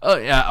 Oh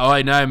yeah, oh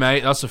I know,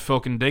 mate. That's a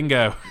fucking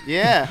dingo.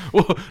 Yeah,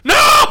 Whoa,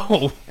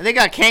 no! and they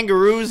got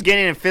kangaroos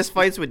getting in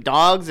fistfights with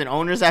dogs, and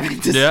owners having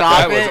to Yeah, stop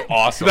That was it.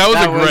 awesome. That was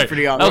That a was great.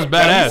 pretty That awesome. was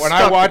badass. When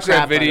Stuck I the watched crap that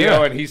out of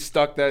video it. and he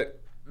stuck that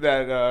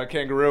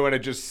kangaroo and it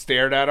just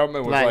stared at him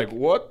and was like,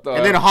 what the?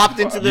 and then hopped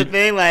into the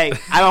thing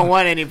like, I don't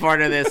want any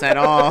part of this at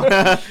all.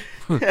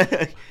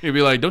 He'd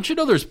be like, "Don't you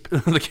know there's?"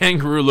 The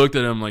kangaroo looked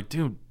at him like,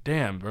 "Dude,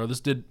 damn, bro,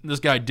 this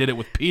guy did it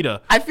with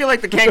PETA." I feel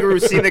like the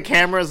kangaroos see the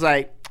cameras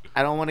like,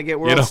 I don't want to get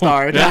world don't-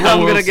 starred. yeah, I'm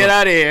world gonna get star.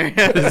 out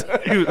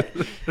of here.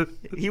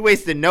 He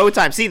wasted no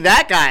time. See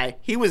that guy?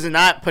 He was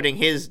not putting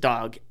his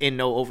dog in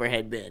no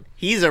overhead bin.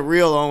 He's a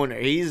real owner.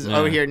 He's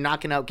over here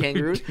knocking out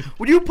kangaroos.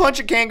 Would you punch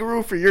a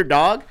kangaroo for your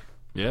dog?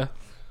 Yeah.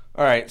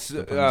 All right.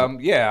 So,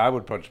 yeah, I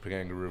would punch a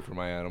kangaroo for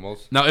my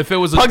animals. Now, if it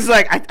was Pug's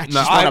like, I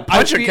just want to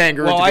punch a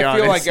kangaroo. Well, to be I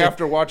feel honest. like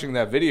after watching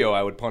that video,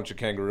 I would punch a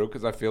kangaroo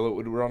because I feel it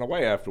would run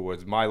away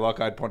afterwards. My luck,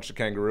 I'd punch a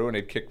kangaroo and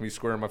they'd kick me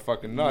square in my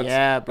fucking nuts.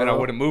 Yeah, And I bro.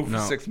 wouldn't move No.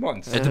 for 6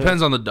 months. It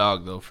depends on the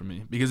dog, though, for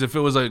me. Because if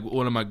it was like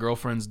one of my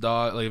girlfriend's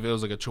dog, like if it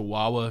was like a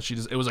Chihuahua,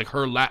 it was like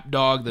her lap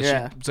dog that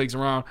Yeah. she takes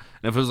around.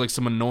 And if it was like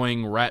some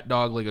annoying rat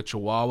dog, like a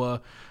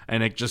Chihuahua,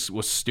 and it just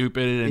was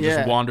stupid and Yeah.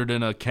 just wandered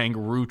in a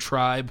kangaroo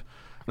tribe,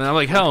 then I'm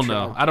like, hell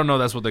no. I don't know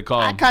that's what they call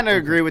I them. kind of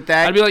agree with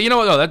that. I'd be like, you know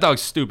what? No, that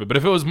dog's stupid. But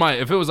if it was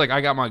like I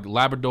got my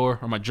Labrador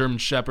or my German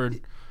Shepherd,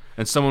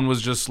 and someone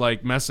was just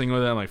like messing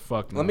with it, I'm like,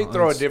 fuck. Let no, me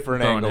throw a that's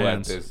different throwing angle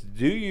hands. at this.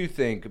 Do you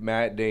think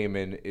Matt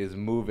Damon is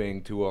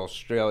moving to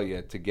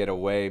Australia to get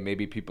away?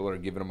 Maybe people are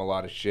giving him a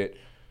lot of shit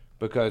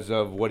because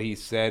of what he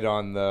said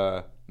on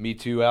the Me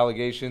Too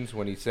allegations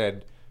when he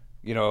said,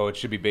 you know, it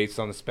should be based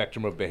on the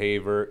spectrum of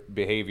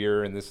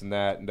behavior and this and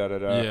that and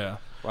da-da-da. Yeah.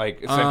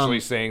 Like essentially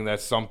saying that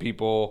some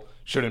people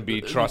shouldn't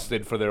be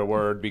trusted for their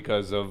word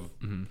because of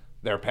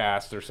their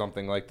past or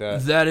something like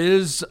that. That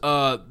is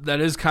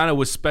kind of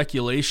with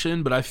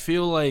speculation, but I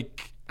feel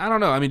like, I don't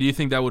know. I mean, do you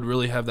think that would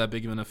really have that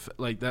big of an effect?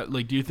 Like that?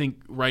 Like, do you think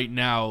right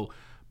now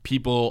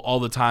people all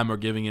the time are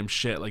giving him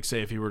shit? Like,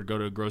 say if he were to go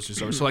to a grocery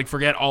store, so like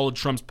forget all of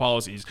Trump's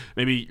policies.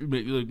 Maybe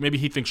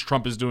he thinks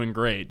Trump is doing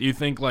great. Do you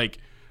think like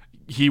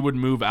he would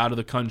move out of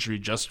the country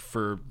just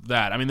for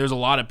that? I mean, there's a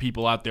lot of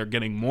people out there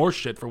getting more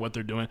shit for what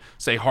they're doing.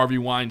 Say Harvey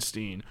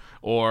Weinstein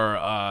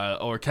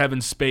or Kevin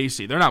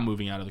Spacey. They're not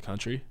moving out of the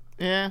country.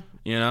 Yeah.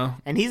 You know?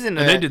 And he's in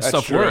And they did That's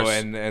stuff true, worse.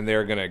 and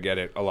they're gonna get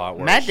it a lot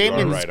worse. Matt You are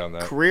Damon's right on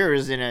that. career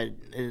is in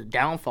a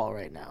downfall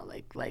right now.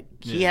 Like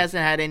he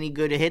hasn't had any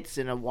good hits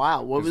in a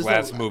while. What His was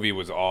last that? movie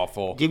was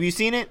awful. Have you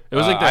seen it? It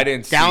was like I that.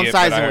 didn't see it, but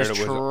Downsizing I heard was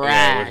it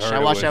trash. heard I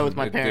it watched that with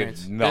my it did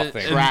parents.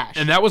 Nothing. Trash.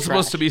 And that was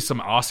supposed Trash. to be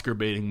some Oscar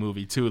baiting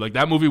movie too. Like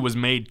that movie was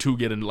made to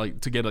get a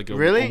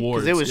Really?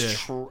 awards. Because it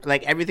was Yeah.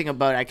 like everything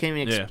about it. I can't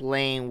even Yeah.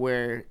 explain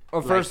where.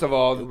 Well, like, first of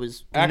all, it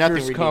was actors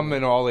nothing come redeeming.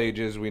 in all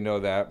ages. We know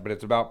that, but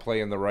it's about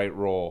playing the right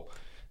role.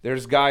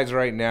 There's guys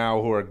right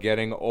now who are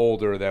getting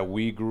older that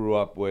we grew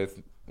up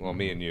with. Well,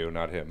 me and you,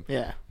 not him.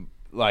 Yeah.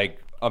 Like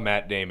a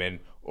Matt Damon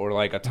or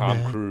like a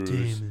Tom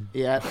Cruise,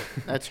 Yeah,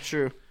 that's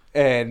true.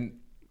 and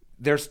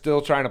they're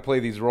still trying to play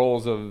these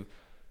roles of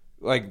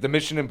like the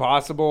Mission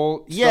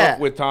Impossible Yeah. stuff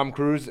with Tom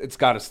Cruise. It's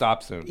got to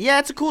stop soon. Yeah,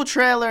 it's a cool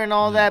trailer and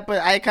all that,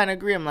 but I kind of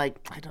agree. I'm like,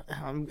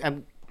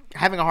 I'm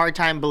having a hard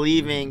time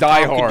believing Die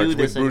Tom can Hard do with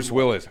this Bruce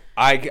anymore. Willis.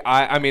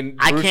 I mean,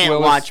 I Bruce can't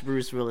Willis, watch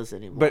Bruce Willis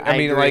anymore. But I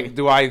mean, agree.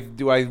 like,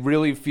 do I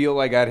really feel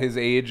like at his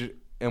age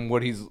and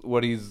what he's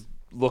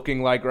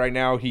looking like right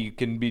now, he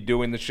can be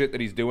doing the shit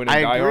that he's doing in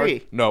I Die agree.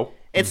 Hard? No,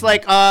 It's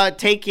like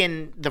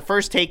Taken, the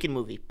first Taken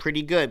movie,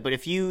 pretty good. But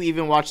if you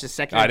even watch the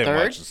second I and didn't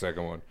third, watch the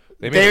second one.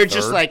 They made they're a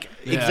just third? like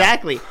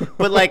exactly.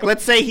 But like,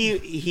 let's say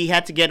he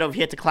had to get over,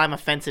 he had to climb a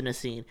fence in a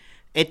scene.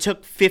 It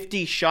took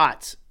 50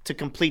 shots to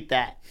complete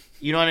that.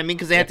 You know what I mean?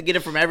 Because they had to get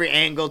it from every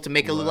angle to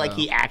make it look like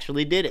he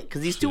actually did it.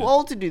 Because he's too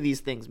old to do these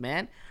things,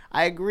 man.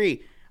 I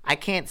agree. I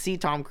can't see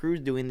Tom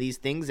Cruise doing these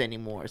things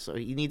anymore, so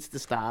he needs to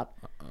stop.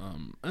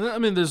 I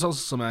mean, there's also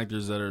some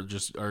actors that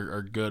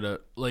are good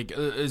at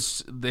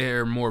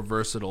they're more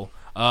versatile.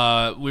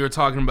 We were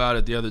talking about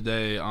it the other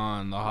day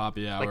on the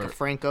Hoppy Hour. Like a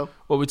Franco.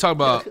 Well, we talk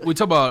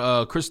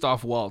about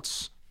Christoph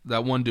Waltz,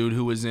 that one dude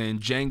who was in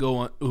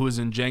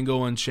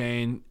Django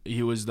Unchained.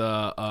 He was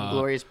the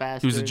Inglourious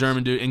Basterds. He was a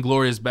German dude.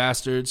 Inglourious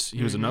Bastards.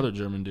 He was another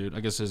German dude. I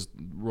guess his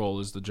role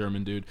is the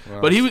German dude.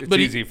 Well, but it's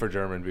easy for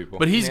German people.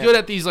 But he's good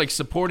at these like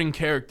supporting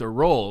character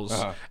roles,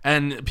 Uh-huh.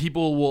 and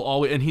people will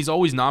always. And he's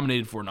always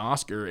nominated for an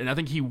Oscar. And I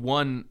think he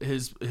won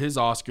his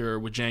Oscar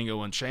with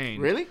Django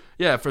Unchained. Really?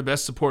 Yeah, for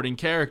best supporting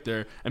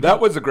character. And that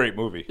was a great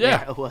movie.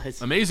 yeah, it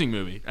was. amazing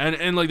movie.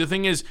 And like the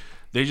thing is,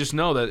 they just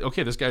know that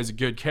okay, this guy's a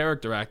good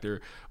character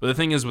actor. But the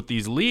thing is with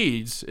these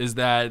leads is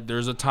that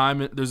there's a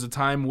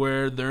time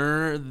where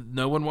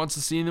no one wants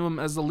to see them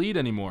as the lead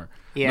anymore.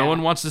 Yeah. No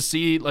one wants to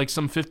see like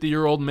some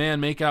 50-year-old man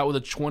make out with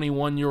a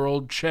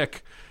 21-year-old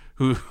chick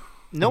who.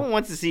 No one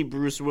wants to see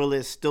Bruce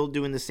Willis still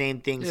doing the same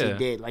things he Yeah.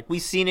 did. Like, we've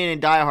seen it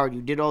in Die Hard.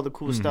 You did all the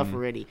cool stuff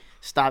already.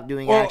 Stop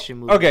doing Well, action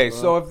movies. okay, bro.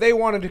 so if they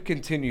wanted to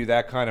continue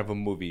that kind of a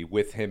movie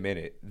with him in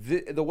it,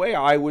 the way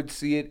I would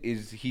see it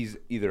is he's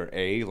either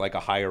A, like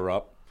a higher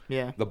up,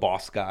 Yeah. the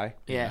boss guy,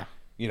 Yeah.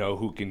 you know,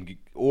 who can,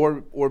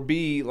 or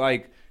B,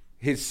 like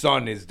his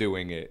son is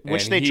doing it,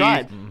 Which and they he-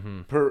 tried.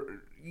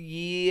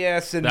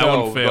 Yes and That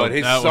no, one failed. but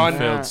his That son, one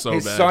failed so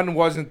his bad. son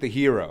wasn't the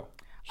hero.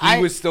 He I-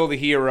 was still the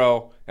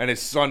hero, and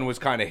his son was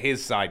kind of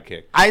his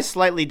sidekick. I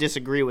slightly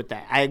disagree with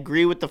that. I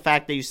agree with the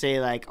fact that you say,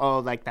 like, oh,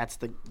 like, that's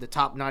the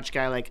top-notch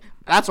guy. Like,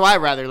 that's why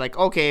I'd rather, like,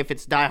 okay, if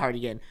it's Die Hard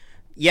again.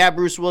 Yeah,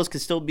 Bruce Willis could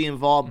still be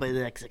involved, but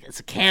like, it's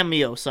a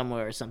cameo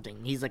somewhere or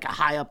something. He's like a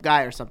high-up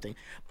guy or something.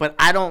 But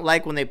I don't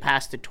like when they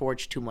pass the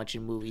torch too much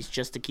in movies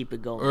just to keep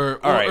it going.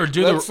 All right, or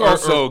do let's the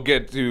also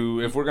get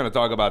to, if we're going to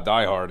talk about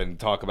Die Hard and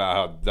talk about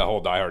how the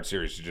whole Die Hard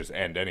series should just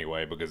end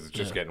anyway because it's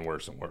just getting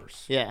worse and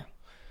worse. Yeah.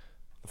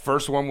 The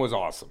first one was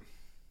awesome.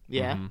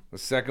 Yeah. The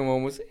second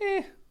one was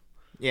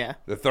Yeah.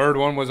 The third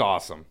one was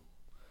awesome.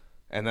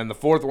 And then the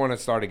fourth one, it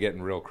started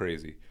getting real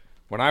crazy.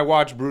 When I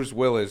watched Bruce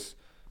Willis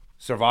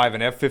survive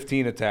an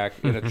F-15 attack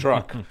in a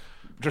truck,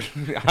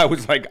 I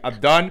was like, I'm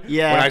done.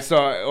 Yeah. When I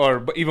saw,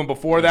 or even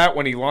before that,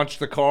 when he launched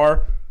the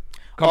car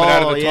coming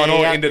out of the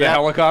tunnel into the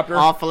helicopter.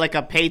 Off of like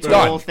a pay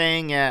Done. toll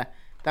thing. Yeah.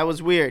 That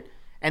was weird.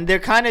 And they're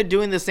kind of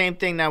doing the same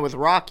thing now with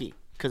Rocky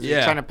because they're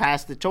Yeah. trying to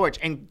pass the torch.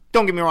 And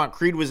don't get me wrong,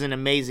 Creed was an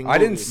amazing movie. I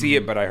didn't see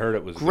it, but I heard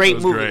it was Great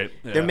was movie. great,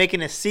 yeah. They're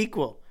making a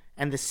sequel.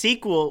 And the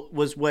sequel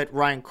was what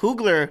Ryan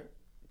Coogler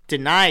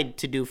denied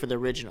to do for the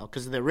original.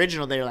 Because the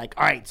original, they were like,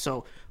 all right,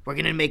 so we're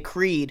going to make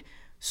Creed.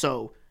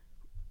 So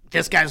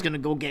this guy's going to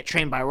go get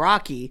trained by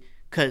Rocky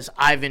because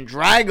Ivan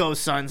Drago's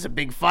son's a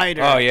big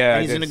fighter. Oh, yeah, I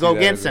and he's did going to see go that.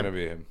 against It was him. gonna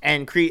be him.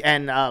 And Creed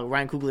and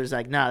Ryan Coogler's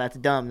like, nah, that's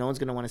dumb. No one's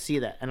going to want to see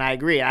that. And I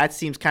agree. That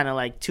seems kind of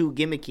like too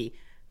gimmicky.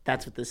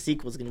 That's what the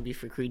sequel's going to be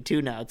for Creed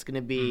 2 now. It's going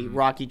to be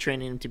Rocky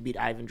training him to beat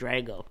Ivan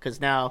Drago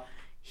because now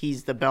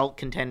he's the belt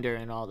contender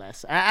and all that.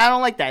 So I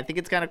don't like that. I think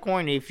it's kind of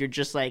corny if you're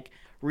just like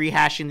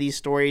rehashing these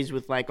stories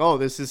with like, oh,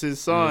 this is his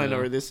son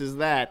or this is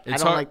that. I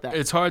don't like that.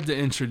 It's hard to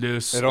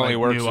introduce. It only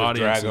works new if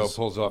audiences. Drago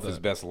pulls off his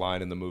best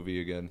line in the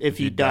movie again. If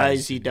he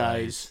dies, he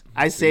dies.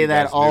 I say You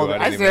that guys all. knew. I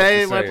I didn't even say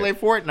have to when I say play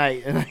it.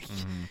 Fortnite. And like,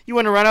 you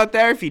want to run out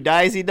there? If he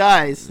dies, he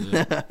dies.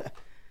 No,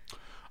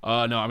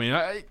 I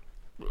mean,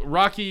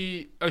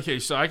 Rocky. Okay,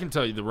 so I can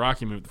tell you the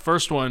Rocky movie. The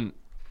first one,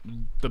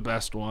 the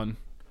best one.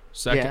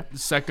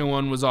 Second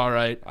one was all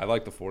right. I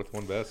like the fourth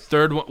one best.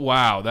 Third one,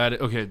 wow,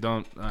 okay,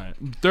 don't. All right.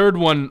 Third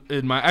one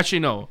actually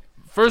no.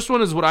 First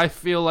one is what I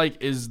feel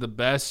like is the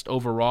best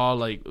overall.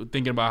 Like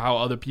thinking about how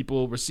other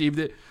people received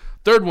it.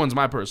 Third one's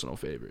my personal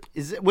favorite.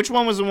 Which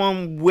one was the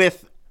one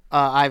with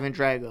Ivan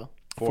Drago?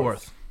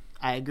 Fourth.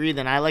 I agree.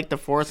 Then I like the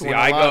fourth See, one.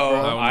 I a lot, go.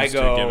 bro. That one I was too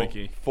go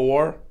gimmicky.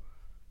 4,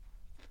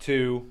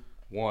 2,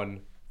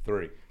 1,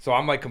 3. So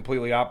I'm like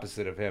completely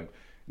opposite of him.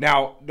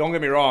 Now, don't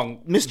get me wrong.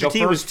 Mr. the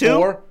T was first 2?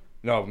 4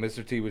 No,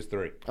 Mr. T was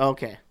 3.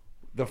 Okay.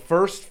 The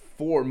first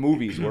 4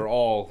 movies were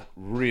all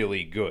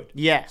really good.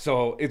 Yeah.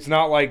 So it's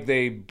not like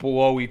they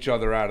blow each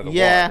other out of the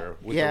Yeah, water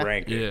with yeah. the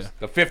rankings. Yeah.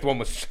 The fifth one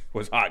was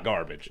hot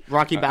garbage.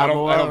 Rocky I don't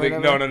Balboa or think.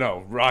 whatever?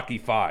 No. Rocky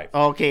 5.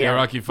 Okay. Yeah,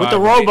 Rocky With 5, the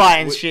right. robot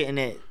and shit in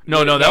it. No,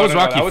 that No, was no,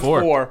 Rocky that was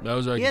 4. 4. That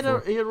was Rocky He had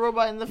 4. a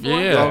robot in the fourth?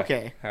 Yeah.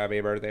 Okay. Happy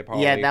birthday,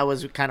 Polly. Yeah, that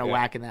was kind of Yeah.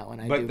 whack in that one.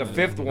 I do But the remember.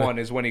 fifth one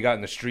is when he got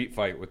in the street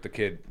fight with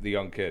the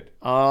young kid.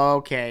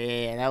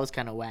 Okay, yeah, that was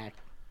kind of whack.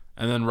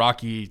 And then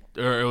Rocky,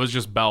 or it was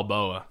just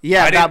Balboa.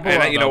 Yeah, I didn't,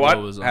 Balboa. and you know Balboa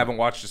what? was on. Haven't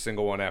watched a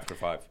single one after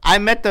 5. I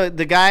met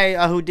the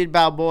guy who did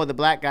Balboa, the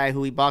black guy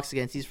who he boxed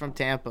against. He's from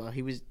Tampa.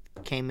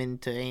 Came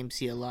into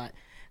AMC a lot.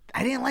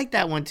 I didn't like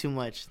that one too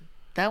much.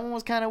 That one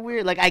was kind of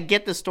weird. Like, I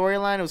get the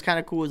storyline. It was kind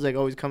of cool. It's like,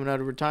 oh, he's coming out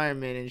of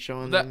retirement and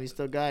showing them he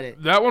still got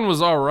it. That one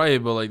was all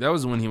right, but like that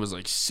was when he was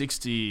like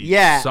 60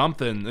 Yeah.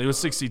 something. It was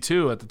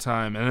 62 at the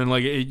time, and then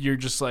like you're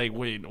just like,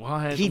 wait,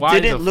 what? He Why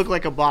didn't the look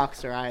like a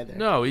boxer either.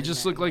 No, he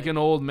just looked like an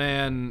old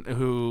man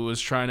who was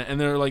trying to, and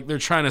they're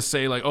trying to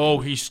say like, oh,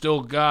 he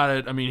still got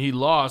it. I mean, he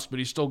lost, but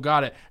he still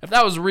got it. If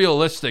that was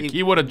realistic,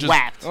 he would have just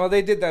whacked. Oh,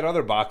 they did that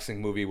other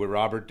boxing movie with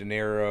Robert De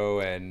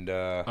Niro and.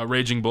 a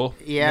Raging Bull.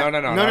 Yeah.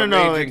 No,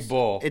 no. Raging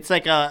Bull. It's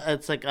like a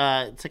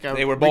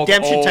They were both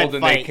redemption old type and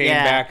fight. they came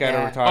Yeah, back out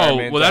yeah. of retirement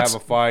Oh, well, to that's-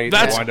 have a fight. They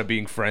that's- wound up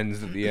being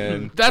friends at the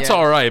end. That's Yeah.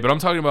 all right, but I'm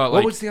talking about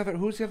like Who's the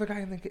other guy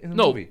in the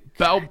no movie?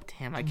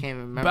 Damn, I can't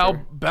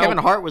remember. Kevin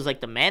Hart was like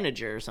the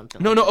manager or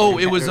something. No, like no. that. Oh,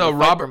 it was Or the fight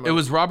Robert. promoter. It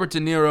was Robert De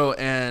Niro,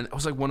 and it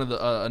was like one of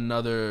the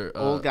another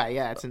old guy.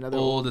 Yeah, it's another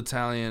old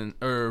Italian,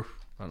 or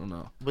I don't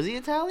know. Was he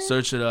Italian?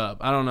 Search it up.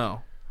 I don't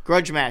know.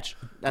 Grudge Match.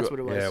 That's what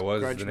it was. Yeah, it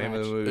was Grudge the name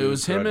Match. of the movie. It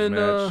was him Grudge and,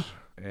 Match.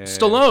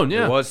 Stallone,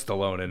 yeah. It was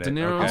Stallone in it. De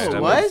Niro. Okay, Oh, it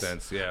that was? makes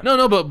sense. Yeah.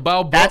 No, but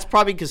Balboa. That's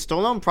probably because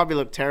Stallone probably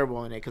looked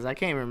terrible in it because I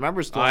can't even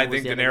remember Stallone. I was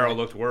think the De other Niro guy.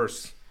 looked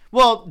worse.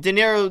 Well, De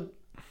Niro,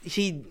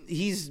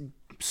 he's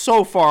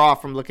so far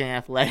off from looking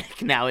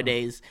athletic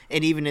nowadays,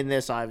 and even in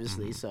this,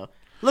 obviously. Mm-hmm. So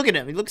look at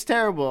him; he looks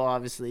terrible.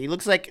 Obviously, he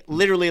looks like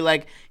literally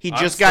like he I'm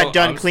just still- got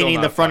done I'm still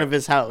cleaning the not front of fighting.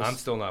 his house. I'm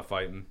still not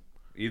fighting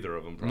either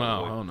of them. no,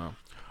 Probably. oh no.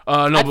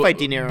 No, I'd fight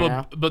De Niro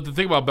now. but the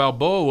thing about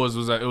Balboa was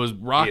that it was He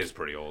Rocky. is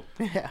pretty old.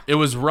 It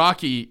was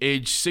Rocky,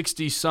 age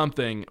 60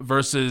 something,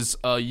 versus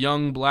a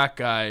young black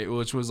guy,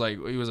 which was like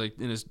he was like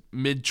in his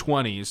mid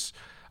 20s.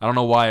 I don't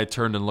know why I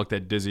turned and looked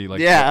at Dizzy like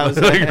Yeah, I was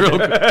like real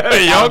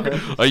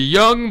quick. a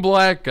young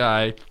black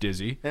guy,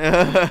 Dizzy.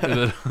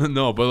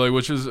 No, but like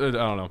which is I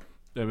don't know.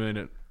 I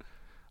mean,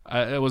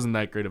 it wasn't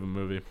that great of a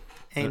movie.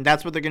 And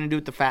that's what they're going to do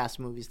with the Fast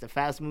movies. The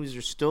Fast movies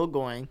are still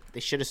going. They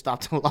should have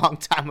stopped a long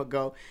time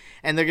ago.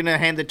 And they're going to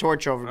hand the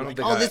torch over. don't Like,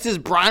 think oh, this is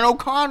Brian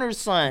O'Connor's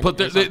son. But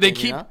or they something,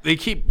 keep you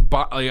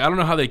know? like I don't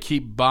know how they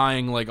keep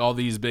buying like all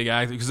these big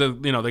actors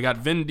because they got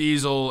Vin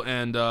Diesel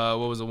and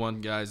what was the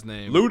one guy's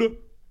name? Luda.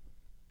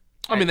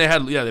 I mean they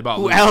bought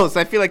Who Luda. else?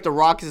 I feel like The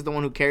Rock is the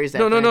one who carries that.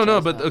 No.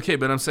 franchise But now. okay,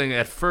 but I'm saying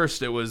at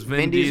first it was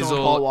Vin Diesel and Diesel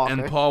Paul Walker.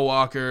 and Paul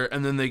Walker,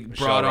 and then they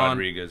Michelle brought on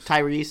Rodriguez.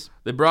 Tyrese.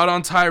 they brought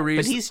on Tyrese.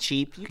 But he's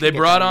cheap. You can They get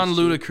brought on Tyrese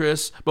cheap.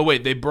 Ludacris, but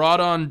wait, they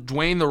brought on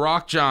Dwayne the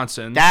Rock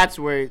Johnson. That's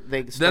where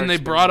they. Then they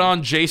brought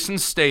on Jason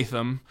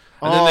Statham,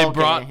 and Oh, then they okay,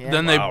 brought yeah.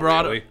 then they Wow,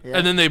 brought really? Yeah.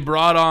 and then they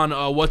brought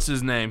on what's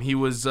his name? He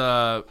was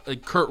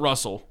like Kurt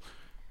Russell.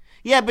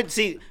 Yeah, but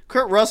see,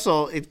 Kurt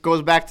Russell. It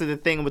goes back to the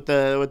thing with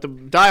the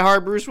Die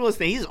Hard Bruce Willis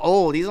thing. He's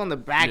old. He's on the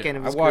back end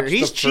of his I career. watched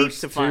He's the cheap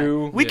first to find.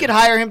 two. We Yeah. could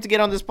hire him to get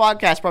on this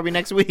podcast probably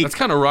next week. That's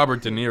kind of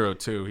Robert De Niro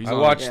too. He's I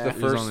on- watched Yeah. the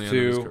he's on first the end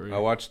of his two. career. I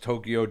watched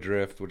Tokyo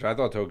Drift, which I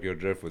thought Tokyo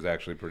Drift was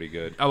actually pretty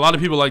good. A lot of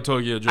people like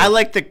Tokyo Drift. I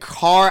like the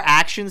car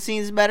action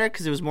scenes better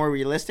because it was more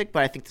realistic,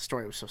 but I think the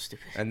story was so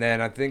stupid. And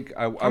then I think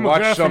I I'm a guy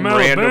watched some from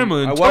Alabama random.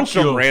 in I watched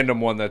Tokyo. some random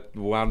one that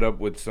wound up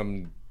with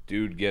some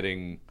dude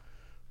getting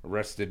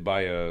arrested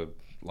by a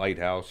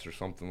lighthouse or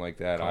something like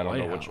that. I don't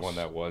know which lighthouse? one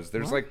that was.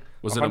 There's like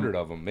Was it a- 100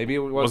 of them. Maybe it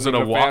was wasn't it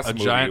even a fast a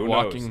movie. giant Who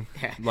knows? walking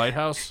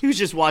lighthouse? He was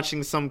just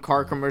watching some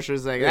car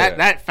commercials like Yeah.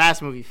 that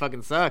Fast movie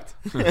fucking sucked.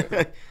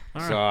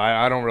 So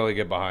I don't really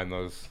get behind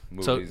those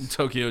movies.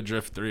 Tokyo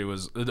Drift 3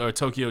 was or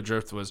Tokyo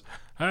Drift was.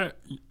 Hey,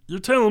 you're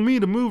telling me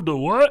to move to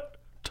what?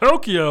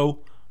 Tokyo?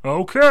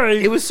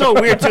 Okay. It was so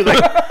weird too.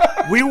 Like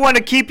We want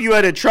to keep you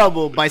out of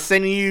trouble by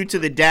sending you to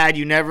the dad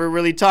you never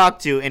really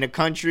talked to in a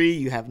country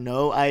you have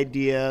no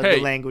idea Hey.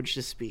 the language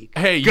to speak.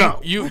 Hey, Go.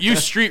 you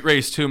street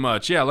race too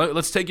much. Yeah,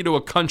 let's take you to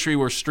a country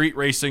where street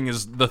racing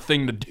is the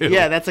thing to do.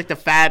 Yeah, that's like the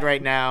fad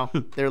right now.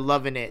 They're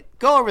loving it.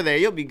 Go over there.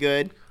 You'll be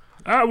good.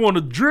 I want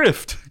to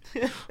drift.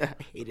 I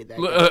hated that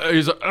guy.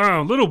 He's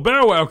like, Little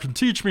Bow Wow can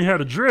teach me how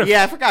to drift.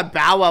 Yeah, I forgot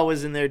Bow Wow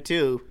was in there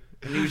too.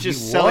 And he was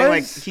just selling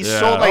like was? he Yeah.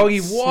 sold like Oh, he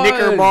was.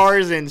 Snicker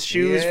bars and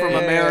shoes from Yeah.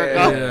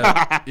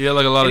 America. yeah,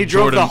 like a lot And he of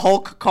drove Jordan. the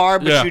Hulk car,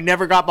 but Yeah. you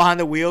never got behind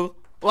the wheel.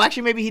 Well,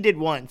 actually, maybe he did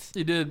once.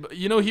 He did. But,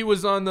 you know, he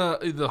was on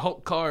the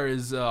Hulk car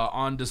is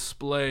on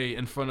display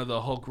in front of the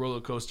Hulk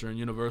roller coaster in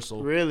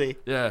Universal. Really?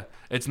 Yeah,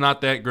 it's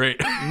not that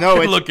great. No,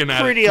 it's looking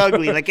at pretty it.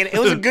 ugly. Like it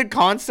was a good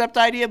concept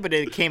idea, but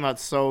it came out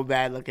so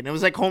bad looking. It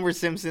was like Homer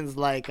Simpson's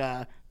like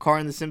car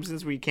in The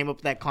Simpsons, where you came up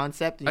with that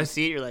concept and you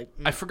see it, you're like,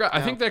 I forgot.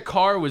 I think that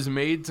car was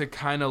made to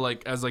kind of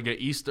like as like a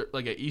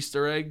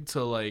Easter egg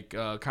to like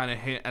kind of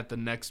hint at the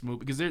next movie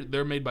because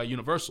they're made by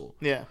Universal.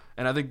 yeah.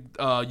 And I think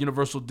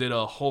Universal did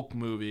a Hulk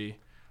movie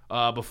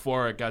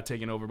before it got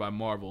taken over by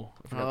Marvel.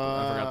 I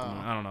forgot the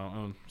movie. I don't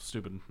know.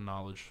 Stupid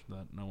knowledge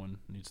that no one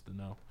needs to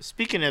know.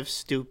 Speaking of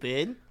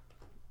stupid,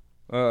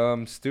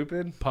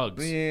 Stupid?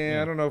 Pugs. Yeah,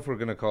 I don't know if we're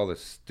going to call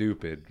this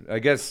stupid. I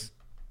guess,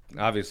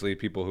 obviously,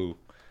 people who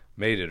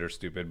made it are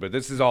stupid, but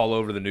this is all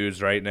over the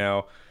news right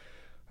now.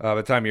 By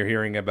the time you're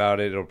hearing about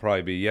it, it'll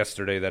probably be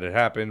yesterday that it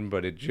happened,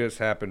 but it just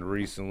happened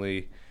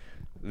recently.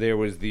 There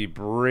was the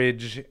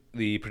bridge,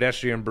 the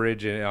pedestrian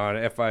bridge on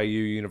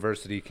FIU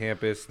University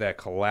campus that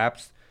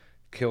collapsed,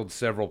 killed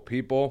several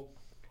people.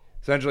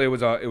 Essentially,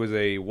 it was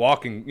a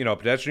walking,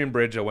 pedestrian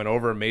bridge that went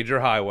over a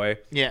major highway,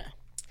 yeah,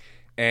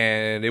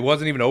 and it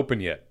wasn't even open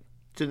yet.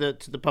 to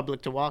the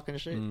public to walk and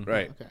shit.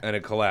 Right. Okay. And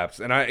it collapsed.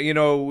 And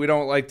we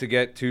don't like to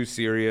get too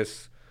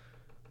serious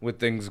with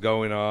things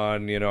going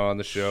on, on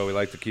the show. We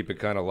like to keep it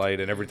kind of light.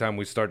 And every time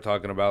we start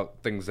talking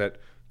about things that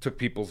took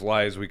people's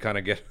lives, we kind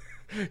of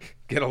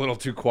get a little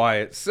too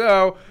quiet.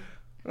 So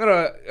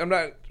I'm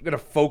not gonna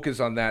focus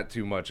on that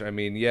too much. I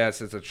mean, yes,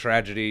 it's a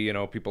tragedy.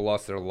 People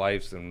lost their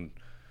lives, and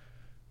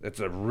it's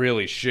a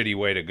really shitty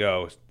way to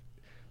go.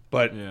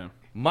 But Yeah.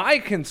 my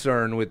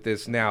concern with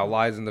this now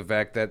lies in the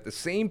fact that the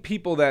same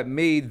people that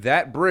made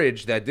that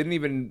bridge that didn't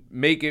even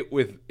make it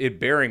with it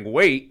bearing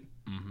weight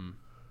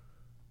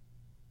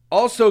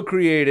also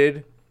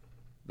created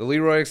the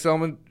Leroy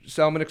Selman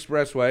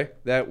Expressway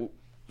that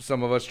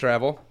some of us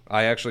travel.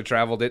 I actually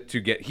traveled it to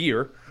get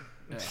here.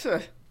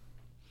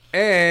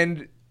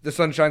 And the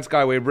Sunshine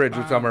Skyway Bridge,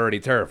 which I'm already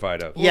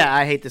terrified of. Yeah,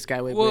 I hate the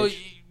Skyway Well,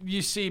 Bridge.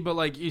 you see,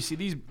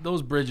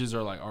 those bridges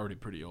are like already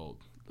pretty old.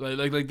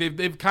 Like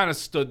they've kind of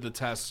stood the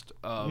test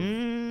of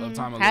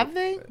time. Have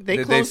they? Did they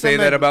closed say them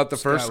that at- about the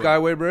first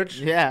Skyway. Skyway Bridge?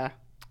 Yeah.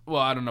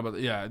 Well, I don't know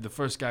about the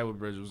first Skyway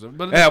Bridge was,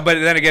 but Yeah, but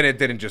then again, it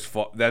didn't just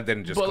fall. That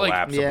didn't just But, like,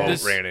 collapse. yeah. The boat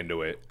this- ran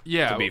into it.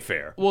 yeah. To be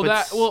fair, Well,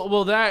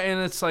 But that, and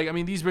it's like, I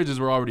mean, these bridges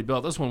were already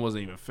built. This one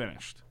wasn't even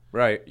finished.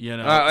 right? You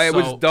know, it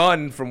was so-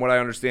 done from what I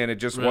understand. It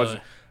just Really? was.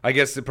 I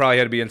guess it probably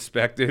had to be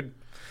inspected.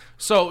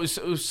 So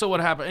what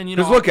happened? And you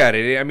know, Because look at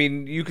it. I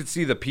mean, you could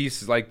see the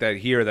piece like that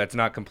here that's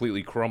not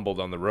completely crumbled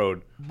on the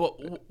road. but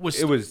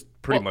It was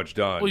pretty much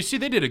done. Well, you see,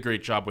 they did a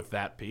great job with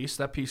that piece.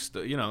 That piece,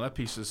 that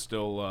piece is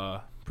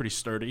still pretty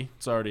sturdy.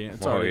 It's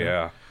already.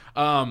 Oh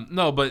yeah.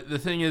 No, but the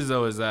thing is,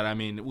 though, is that I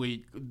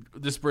mean,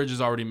 this bridge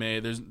is already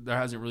made. There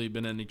hasn't really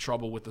been any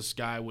trouble with the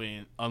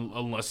Skyway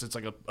unless it's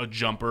like a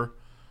jumper,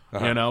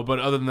 you know. But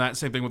other than that,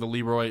 same thing with the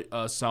Leroy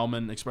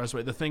Selman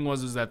Expressway. The thing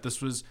is that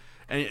this was,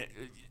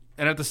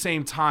 and at the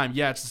same time,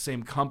 yeah, it's the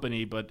same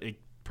company, but it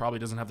probably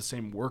doesn't have the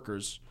same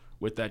workers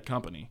with that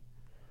company.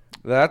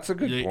 That's a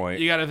good point.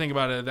 You got to think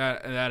about it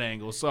at that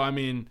angle. So I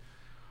mean,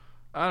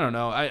 I don't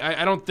know.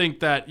 I don't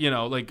think that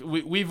like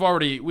we've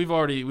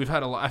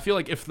had a lot. I feel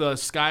like if the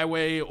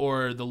Skyway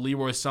or the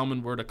Leroy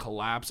Selman were to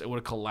collapse, it would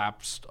have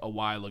collapsed a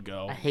while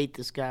ago. I hate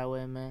the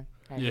Skyway, man.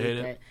 I You hate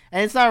it? that.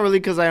 And it's not really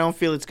because I don't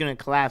feel it's going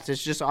to collapse.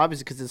 It's just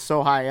obviously because it's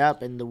so high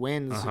up and the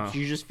winds.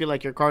 You just feel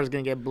like your car is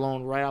going to get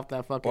blown right off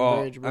that fucking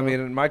Well, bridge, bro. I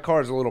mean, my car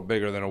is a little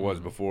bigger than it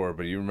was before,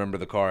 but you remember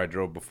the car I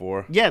drove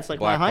before? yeah, it's like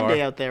my Black Hyundai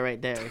car? out there right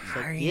there. It's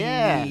like,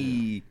 yeah.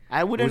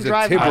 I It wouldn't was a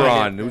drive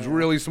Tiburon. Hyundai It was there.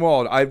 really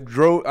small. I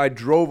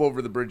drove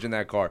over the bridge in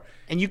that car.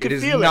 And you It can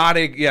is feel not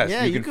it. a yes.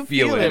 Yeah, you can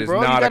feel it. It is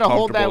bro. not You a gotta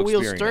hold that comfortable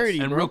wheel experience. sturdy,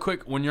 And bro. real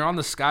quick, when you're on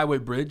the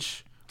Skyway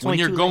Bridge, when only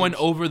you're 2 going lanes.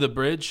 over the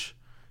bridge,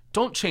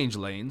 don't change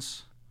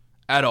lanes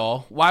at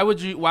all. Why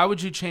would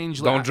you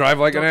change? Don't drive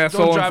like an asshole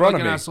don't in drive front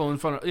like of an me. asshole in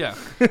front of yeah.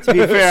 To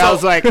be fair, I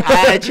was like,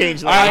 I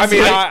changed lanes.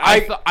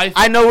 I mean,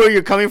 I know where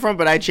you're coming from,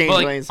 but I change But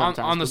like, lanes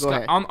sometimes. on the but go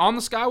ahead. on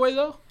the Skyway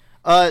though.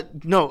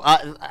 No,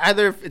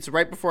 either if it's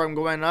right before I'm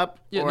going up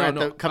Yeah, or no, at no.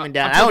 the coming I'm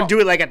down. I talking don't do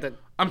it like at the.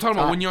 I'm talking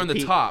about top, when you're on the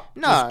peak. top.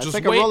 No, just it's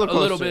like wait a roller a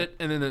little coaster. bit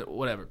and then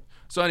whatever.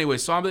 So anyway,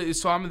 so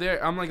I'm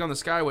there. I'm like on the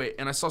Skyway,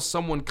 and I saw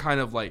someone kind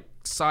of like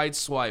side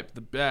swipe the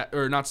back,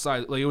 or not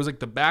side, like it was like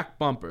the back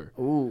bumper,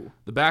 Ooh.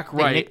 the back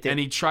right, nicked it. and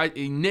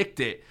he nicked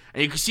it,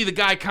 and you could see the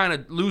guy kind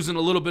of losing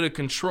a little bit of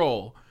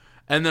control.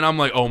 And then I'm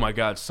like, oh my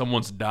God,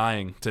 someone's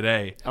dying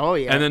today. Oh,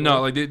 yeah. And then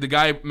no, like the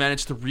guy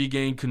managed to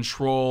regain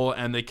control,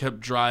 and they kept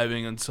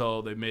driving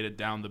until they made it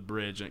down the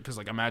bridge. Because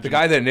like imagine The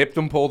guy that nipped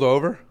him pulled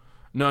over?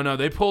 No,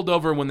 they pulled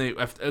over when they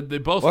both.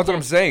 Well, that's what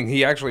I'm saying.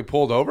 He actually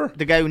pulled over?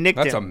 The guy who nicked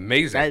That's him.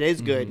 amazing. That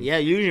is good. Yeah,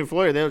 usually in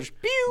Florida, they'll just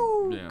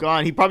pew, Yeah.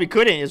 gone. He probably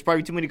couldn't. There's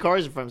probably too many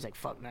cars in front. He's like,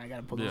 fuck, man, I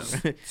gotta pull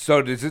over.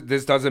 So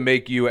this doesn't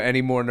make you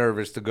any more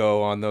nervous to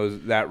go on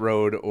that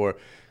road or...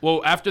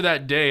 Well, after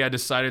that day, I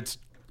decided to,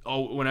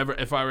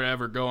 if I were to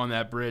ever go on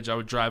that bridge, I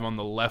would drive on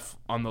the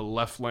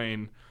left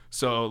lane.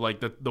 So like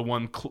the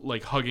one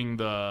like hugging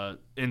the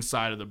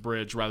inside of the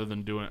bridge rather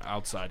than doing it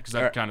outside, because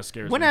that kind of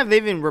scares When me. have they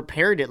even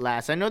repaired it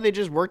last? I know they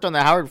just worked on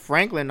the Howard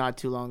Franklin not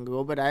too long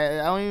ago, but I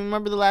don't even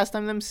remember the last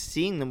time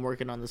seeing them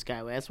working on the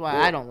Skyway. That's why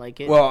I don't like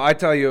it. Well, I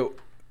tell you,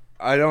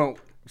 I don't...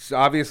 So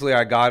obviously,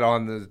 I got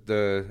on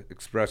the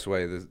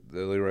expressway, the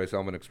Leroy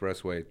Selman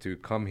Expressway to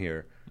come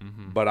here,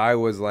 but I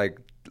was like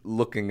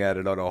looking at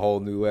it on a whole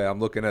new way. I'm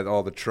looking at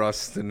all the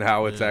trust and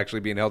how it's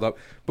actually being held up,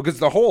 because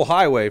the whole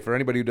highway, for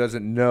anybody who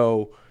doesn't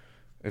know,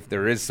 if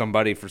there is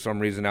somebody for some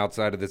reason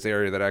outside of this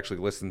area that actually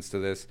listens to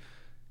this,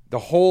 the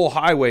whole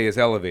highway is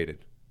elevated.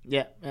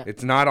 yeah.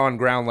 It's not on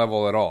ground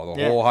level at all.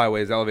 The Yeah. whole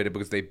highway is elevated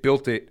because they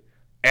built it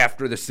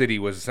after the city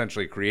was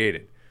essentially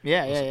created.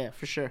 Yeah,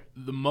 for sure.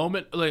 The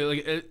moment,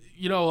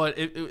 you know what?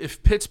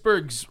 If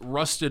Pittsburgh's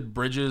rusted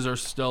bridges are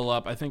still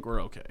up, I think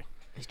we're okay.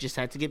 He just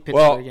had to get Pittsburgh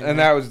Well, in and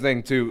there. that was the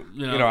thing too.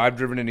 You know, I've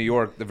driven in New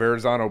York, the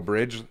Verrazano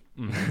Bridge.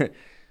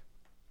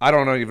 I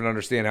don't even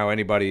understand how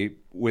anybody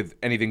with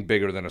anything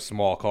bigger than a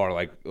small car,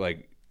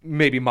 like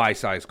maybe my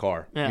size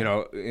car, Yeah. you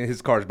know,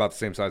 his car is about the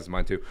same size as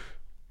mine too.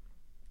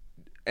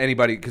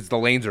 Anybody, because the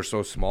lanes are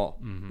so small,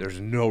 there's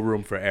no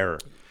room for error.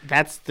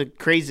 That's the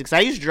crazy. Because I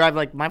used to drive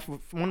like one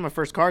of my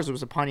first cars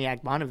was a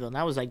Pontiac Bonneville, and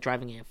that was like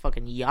driving a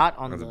fucking yacht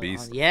on That's a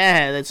beast.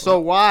 yeah, that's so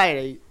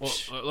wide. Well,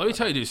 let me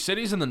tell you, dude.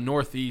 Cities in the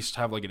Northeast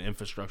have like an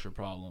infrastructure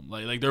problem.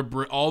 Like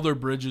all their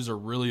bridges are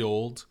really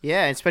old.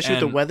 Yeah, especially with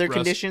the and weather rust-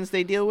 conditions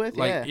they deal with.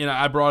 Like yeah. you know,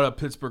 I brought up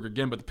Pittsburgh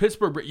again, but the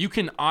Pittsburgh you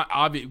can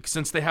obviously,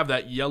 since they have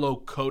that yellow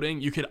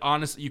coating, you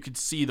could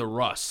see the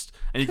rust,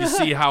 and you can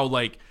see how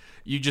like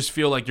you just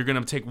feel like you're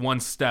gonna take one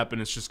step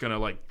and it's just gonna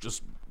like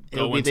just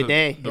It'll go be into the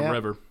day, yeah.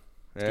 river.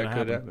 It's Yeah, gonna it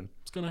could happen. happen.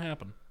 It's gonna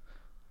happen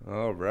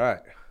All right.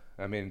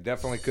 I mean,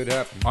 definitely could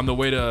happen. on the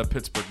way to a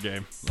Pittsburgh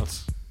game.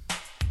 That's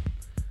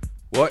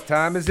What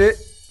time is it?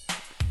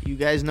 You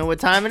guys know what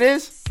time it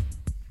is?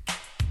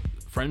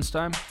 Friends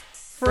time.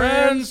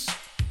 Friends.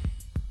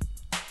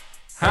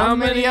 How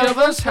many of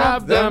us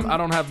have them? I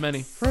don't have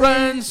many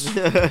friends.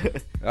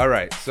 All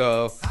right,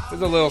 so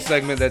there's a little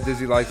segment that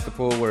Dizzy likes to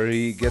pull where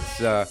he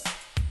gets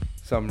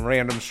some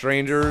random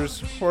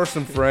strangers or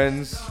some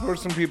friends or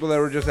some people that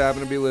were just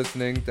happen to be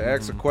listening to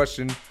ask a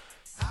question,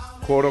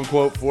 quote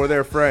unquote, for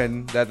their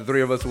friend that the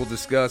three of us will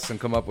discuss and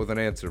come up with an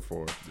answer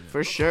for.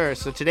 For sure.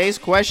 So today's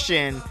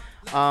question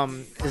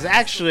is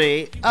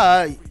actually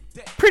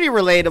pretty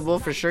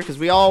relatable for sure because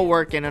we all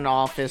work in an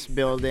office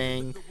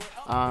building.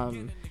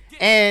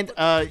 And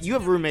you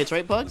have roommates,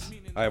 right, Pugs?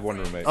 I have one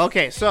roommate.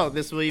 Okay, so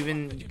this will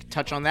even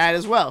touch on that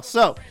as well.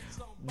 So,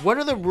 what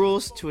are the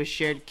rules to a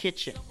shared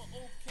kitchen?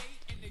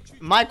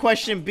 My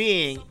question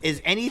being,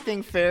 is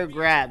anything fair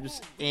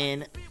grabs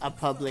in a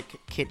public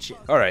kitchen?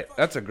 All right,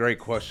 that's a great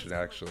question,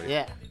 actually.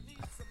 Yeah.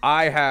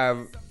 I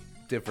have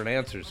different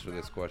answers for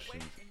this question.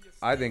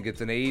 I think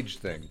it's an age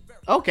thing.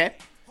 Okay.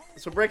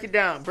 So break it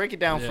down. Break it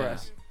down for Yeah.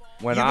 us.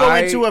 When You go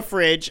into a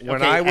fridge. when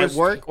Okay, I was- at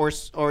work, or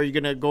are you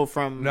gonna go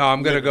from? No,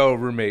 I'm gonna go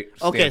roommate.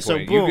 Okay, so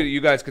standpoint. boom.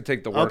 You guys could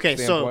take the work Okay,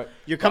 standpoint. so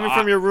you're coming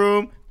from your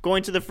room,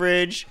 going to the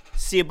fridge,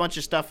 see a bunch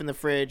of stuff in the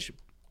fridge,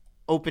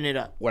 open it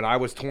up. When I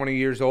was 20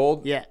 years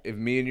old, Yeah. if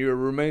me and you are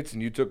roommates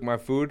and you took my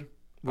food,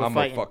 We're I'm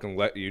fighting. gonna fucking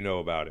let you know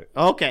about it.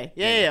 Okay.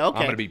 Yeah. Okay.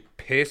 I'm gonna be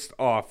pissed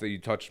off that you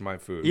touched my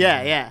food.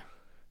 Yeah.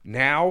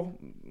 Now,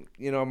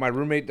 you know, my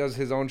roommate does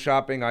his own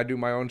shopping. I do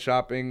my own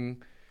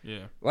shopping.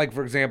 Yeah. Like,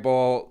 for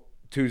example,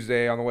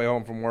 Tuesday on the way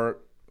home from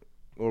work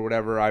or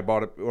whatever,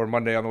 or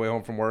Monday on the way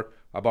home from work,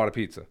 I bought a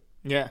pizza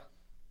Yeah.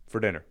 for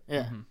dinner.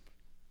 Yeah.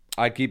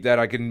 I keep that.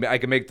 I can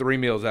make 3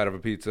 meals out of a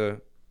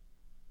pizza.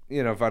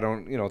 You know, if I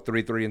don't,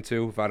 3, and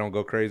 2, if I don't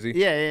go crazy.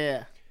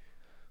 Yeah.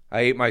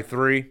 I ate my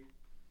 3,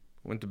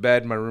 went to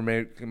bed. My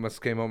roommate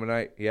must came home at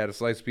night. He had a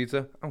sliced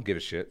pizza. I don't give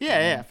a shit.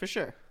 Yeah, for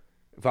sure.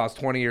 If I was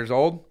 20 years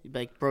old, You'd be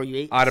like, bro, you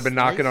ate. I'd have been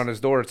knocking slice? on his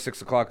door at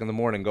 6 o'clock in the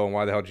morning going,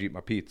 why the hell did you eat my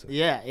pizza?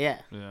 Yeah.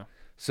 Yeah.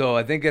 So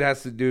I think it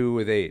has to do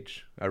with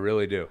age. I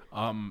really do.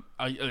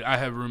 I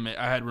had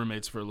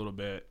roommates for a little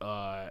bit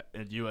at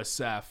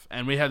USF,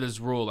 and we had this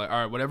rule like,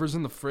 all right, whatever's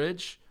in the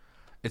fridge,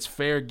 it's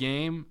fair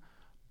game,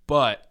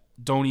 but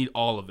don't eat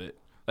all of it.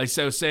 Like,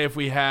 so say if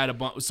we had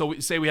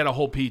say we had a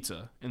whole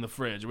pizza in the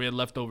fridge, we had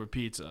leftover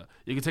pizza,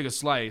 you can take a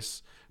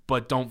slice,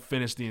 but don't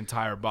finish the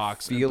entire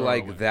box. and Feel throw it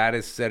like away. that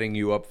is setting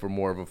you up for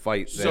more of a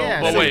fight. So- than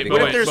Yeah. but so wait, what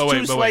but if there's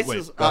wait, two but wait,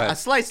 slices, Go ahead. a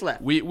slice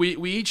left?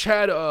 We each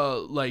had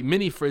like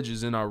mini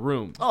fridges in our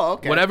room. Oh,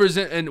 okay. Whatever's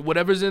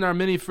in our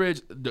mini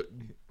fridge,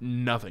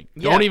 nothing.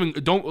 Yeah.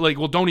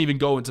 Don't even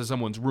go into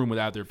someone's room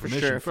without their permission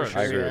sure, for first.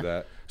 sure. I agree Yeah. with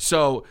that.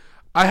 So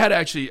I had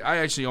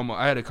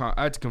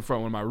to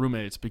confront one of my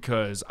roommates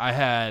because I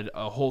had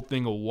a whole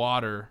thing of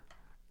water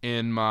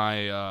in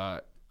my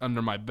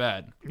under my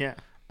bed. Yeah.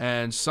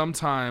 And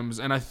sometimes,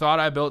 and I thought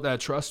I built that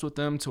trust with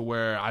them to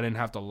where I didn't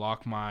have to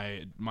lock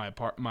my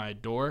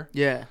door.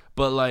 Yeah.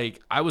 But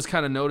like I was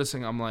kind of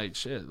noticing, I'm like,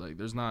 shit, like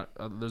there's not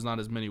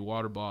as many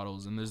water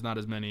bottles, and there's not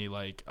as many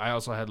like I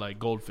also had like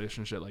goldfish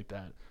and shit like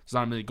that. There's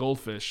not many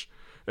goldfish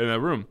in that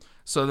room.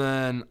 So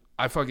then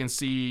I fucking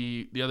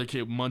see the other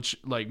kid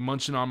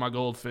munching on my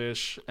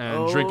goldfish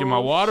and drinking my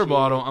water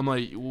bottle. I'm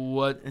like,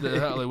 what the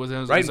hell? Like, was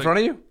Right in front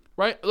of you?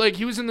 Right, like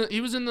he was in the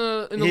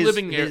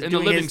living area, in the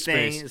living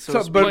space,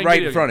 But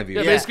right in front of you.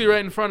 Yeah, basically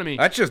right in front of me.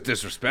 That's just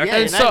disrespectful.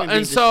 Yeah.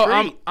 And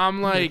so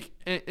I'm like,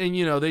 and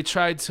you know, they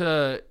tried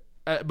to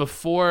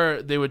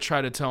before they would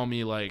try to tell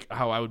me like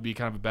how I would be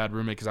kind of a bad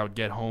roommate because I would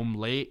get home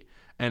late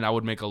and I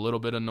would make a little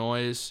bit of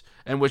noise,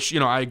 and which, you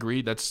know, I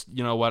agree, that's,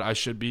 you know what, I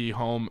should be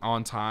home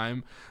on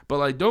time, but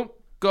like don't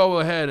go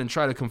ahead and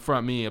try to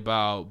confront me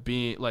about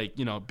being like,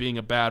 you know, being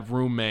a bad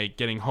roommate,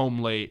 getting home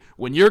late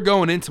when you're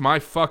going into my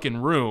fucking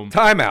room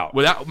Timeout.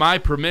 without my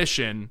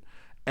permission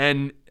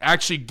and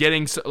actually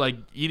getting like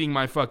eating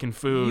my fucking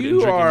food and You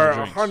drinking are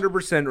my drinks.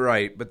 100%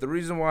 right, but the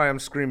reason why I'm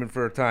screaming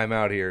for a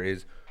timeout here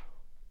is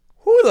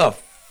who the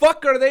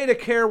fuck are they to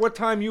care what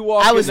time you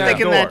walk in? I was that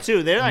thinking door? that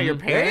too. They're not your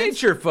They parents.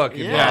 ain't your fucking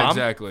Yeah, mom.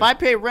 exactly. If I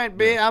pay rent,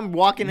 bitch, I'm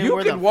walking in You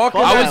where can the walk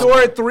in fuck that I door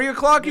want. at 3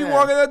 o'clock. You Yeah.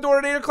 walk in that door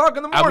at 8 o'clock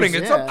in the morning.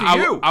 It's up to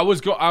you. I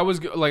was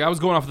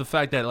going off the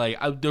fact that like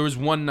there was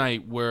one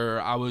night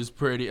where I was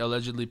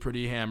allegedly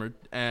pretty hammered,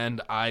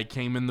 and I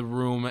came in the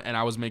room and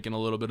I was making a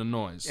little bit of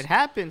noise. It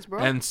happens, bro.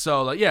 And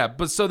so like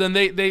but so then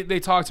they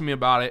talked to me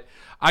about it.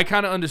 I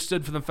kind of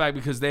understood for the fact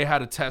because they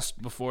had a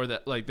test before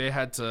that, like they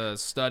had to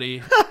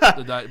study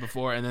the diet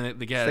before, and then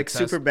they get it's a like test.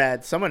 super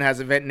bad. Someone has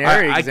a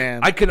veterinary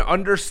exam. I can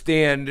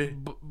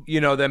understand,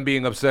 you know, them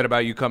being upset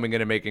about you coming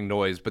in and making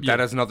noise, but that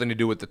Yeah. has nothing to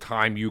do with the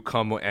time you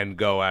come and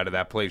go out of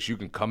that place. You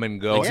can come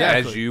and go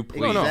Exactly. as you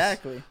please.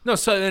 Exactly. No,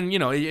 so then, you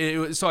know,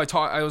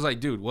 I was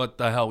like, dude, what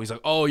the hell? He's like,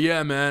 oh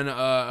yeah, man,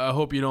 I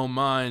hope you don't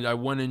mind. I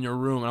went in your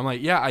room, and I'm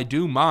like, yeah, I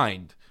do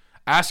mind.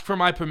 Ask for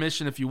my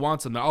permission if you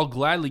want something. I'll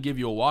gladly give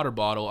you a water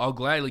bottle. I'll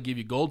gladly give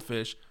you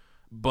goldfish.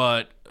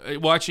 But,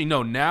 well, actually,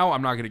 no, now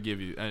I'm not going to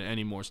give you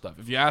any more stuff.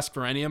 If you ask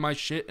for any of my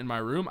shit in my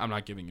room, I'm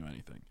not giving you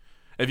anything.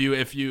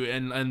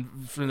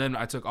 And from then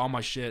I took all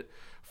my shit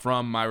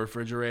from my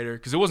refrigerator,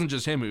 because it wasn't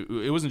just him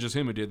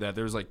who did that.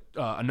 There was like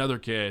another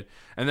kid,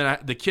 and then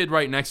the kid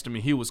right next to me,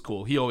 he was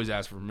cool. He always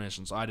asked for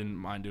permission, so I didn't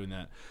mind doing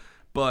that.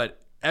 But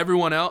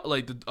everyone else,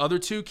 like the other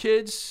two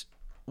kids,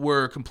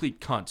 were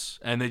complete cunts,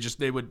 and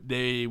they would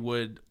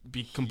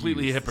be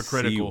completely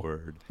hypocritical.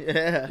 C-word.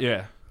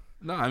 Yeah.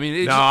 No, I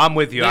mean, No, I'm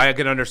with you. I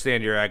can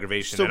understand your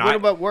aggravation. So and what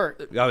about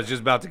work? I was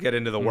just about to get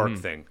into the work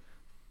thing.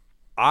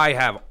 I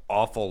have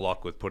awful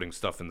luck with putting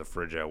stuff in the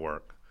fridge at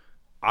work.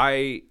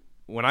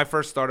 When I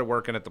first started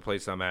working at the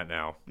place I'm at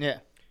now, Yeah.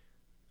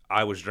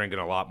 I was drinking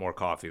a lot more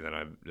coffee than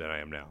I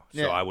am now.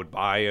 So Yeah. I would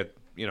buy a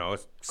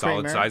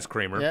solid size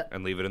creamer Yeah.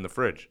 and leave it in the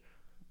fridge,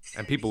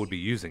 and people would be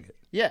using it.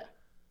 Yeah.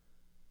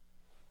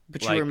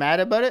 But you Like- were mad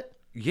about it?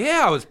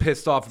 Yeah, I was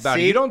pissed off about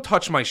it. See? You don't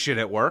touch my shit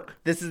at work.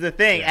 This is the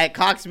thing. At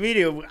Cox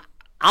Media,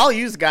 I'll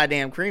use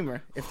goddamn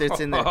creamer if it's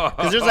in there.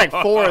 Because there's like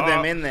 4 of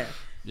them in there.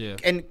 yeah.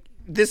 And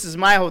this is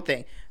my whole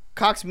thing.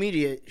 Cox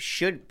Media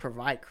should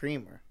provide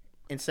creamer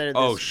instead of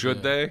this. Oh,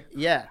 should they?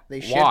 Yeah,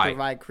 they should Why?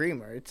 provide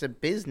creamer. It's a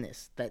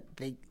business that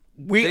They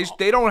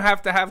don't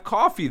have to have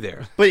coffee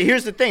there. But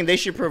here's the thing: they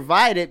should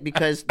provide it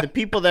because the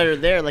people that are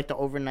there, like the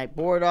overnight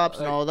board ops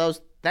and all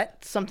those,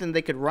 that's something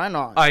they could run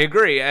on. I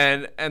agree,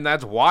 and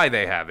that's why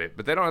they have it.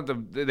 But they don't have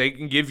to. They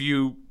can give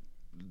you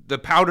the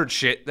powdered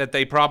shit that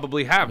they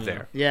probably have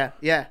there.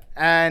 Yeah,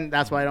 and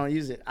that's why I don't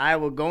use it. I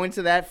will go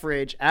into that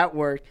fridge at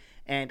work,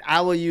 and I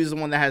will use the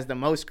one that has the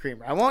most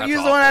creamer. I won't That's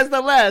use the one that has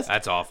the less.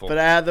 That's awful. But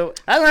I have the.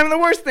 That's not even the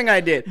worst thing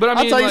I did. But I I'll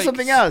mean, tell you like,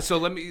 something else. So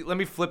let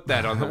me flip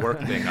that on the work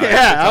thing.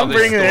 Yeah, I'm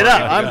bringing it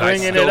up. I'm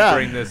bringing it up.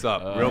 Bring this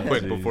up real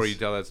quick before you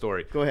tell that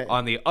story. Go ahead.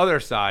 On the other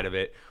side of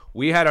it,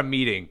 we had a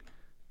meeting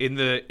in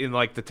the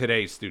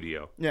Today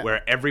studio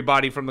where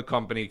everybody from the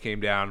company came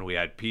down. We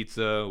had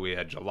pizza, we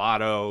had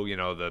gelato. You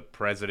know, the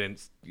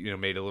president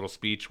made a little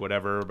speech,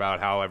 whatever, about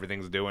how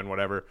everything's doing,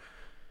 whatever.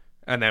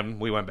 And then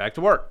we went back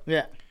to work.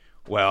 Yeah.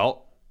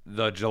 Well,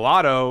 the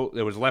gelato,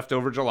 there was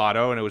leftover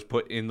gelato, and it was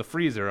put in the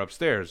freezer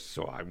upstairs.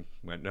 So I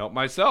went and helped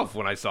myself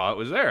when I saw it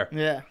was there.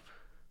 Yeah.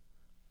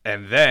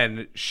 And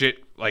then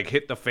shit like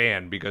hit the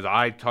fan because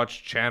I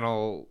touched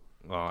channel.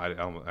 Well, I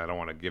don't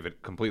want to give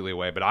it completely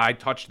away, but I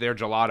touched their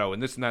gelato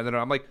and this and that. And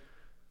I'm like,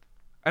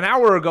 an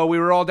hour ago we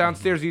were all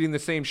downstairs eating the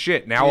same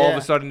shit. Now all of Yeah.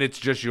 a sudden it's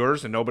just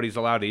yours and nobody's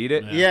allowed to eat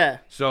it. Yeah.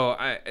 So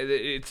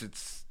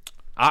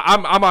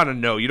I'm on a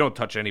no. You don't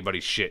touch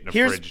anybody's shit in a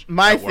Here's fridge.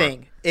 my at work.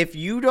 thing. If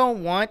you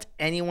don't want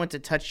anyone to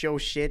touch your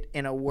shit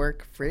in a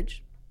work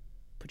fridge,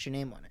 put your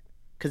name on it.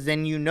 Because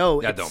then you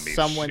know That it's don't mean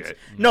someone's. shit.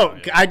 No,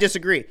 I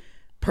disagree.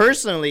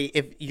 Personally,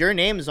 if your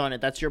name's on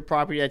it, that's your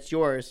property, that's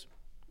yours.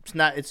 It's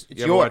not. It's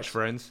You ever yours. watch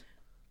Friends? The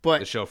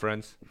But show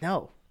Friends?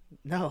 no,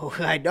 No,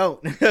 I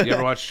don't. You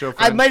ever watch the show I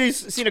Friends? might have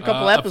seen a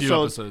couple A few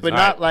episodes, episodes. but All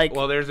not right. like.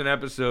 Well, there's an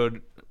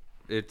episode.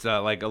 It's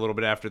like a little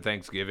bit after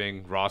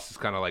Thanksgiving. Ross is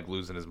kind of like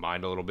losing his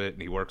mind a little bit,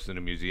 and he works in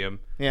a museum.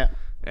 Yeah.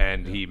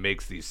 And he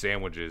makes these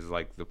sandwiches,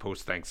 like the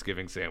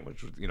post-Thanksgiving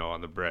sandwich,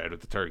 on the bread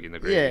with the turkey and the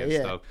gravy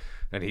and stuff.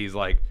 And he's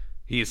like,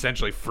 he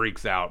essentially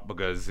freaks out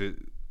because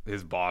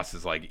his boss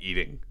is like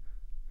eating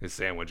his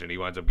sandwich, and he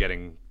winds up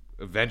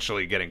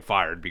eventually getting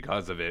fired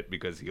because of it,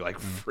 because he like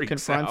freaks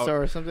Confronts out.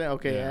 her or something.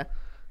 Okay, yeah.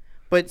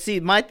 But see,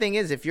 my thing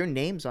is, if your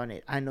name's on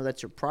it, I know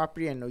that's your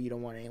property. I know you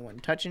don't want anyone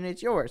touching it.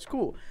 It's yours.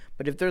 Cool.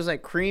 But if there's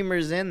like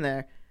creamers in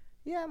there,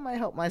 yeah, I might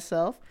help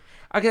myself.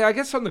 Okay, I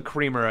guess on the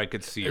creamer, I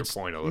could see your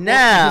point a little bit.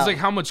 Now, Because like,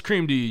 how much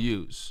cream do you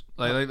use?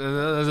 Like that's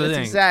the That's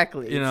thing.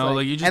 exactly. You It's know, like-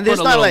 like you just and put there's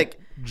a not little like-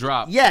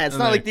 drop. yeah, it's and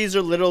not then- like these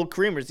are little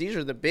creamers. These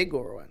are the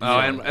bigger ones. Oh,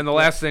 and the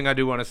last thing I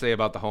do want to say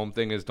about the home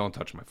thing is don't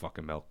touch my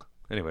fucking milk.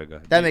 Anyway, go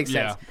ahead. That makes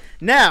Yeah. sense.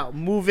 Now,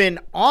 moving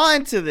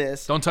on to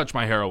this. Don't touch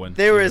my heroin.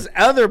 There was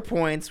other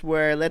points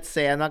where, let's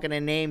say, I'm not going to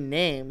name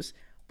names,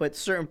 but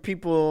certain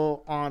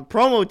people on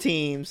promo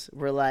teams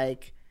were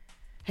like,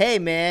 hey,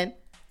 man,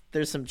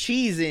 there's some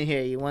cheese in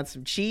here. You want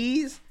some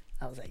cheese?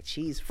 I was like,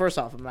 cheese? First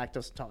off, I'm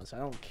lactose intolerant, so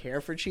I don't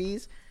care for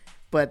cheese.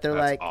 But they're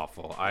That's like,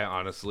 awful. I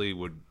honestly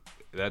would.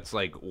 That's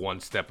like one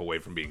step away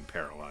from being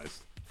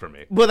paralyzed for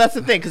me. well, that's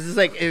the thing, because it's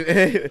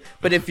like,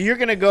 but if you're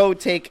going to go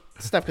take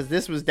stuff, because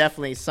this was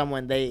definitely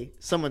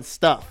someone's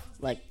stuff,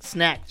 like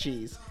snack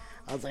cheese.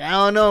 I was like, I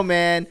don't know,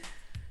 man.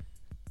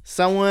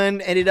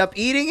 Someone ended up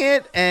eating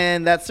it,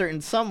 and that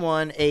certain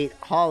someone ate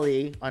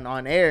Holly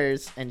on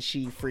airs, and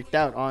she freaked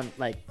out on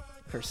like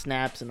her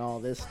snaps and all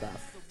this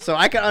stuff. So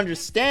I can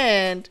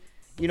understand,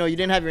 you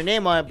didn't have your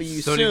name on it, but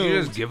you So assumed. did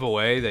you just give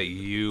away that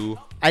you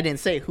I didn't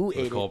say who were the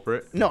ate it.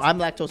 culprit? No, I'm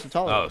lactose Oh,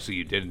 intolerant. so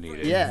you didn't eat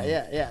it?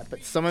 Yeah.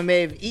 But someone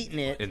may have eaten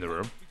it. In the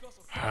room.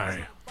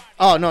 Hi.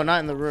 Oh no, not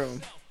in the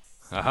room.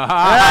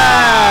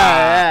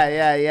 Ah,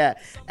 Yeah.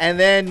 And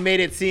then made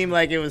it seem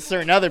like it was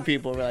certain other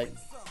people. We're like,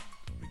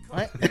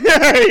 what?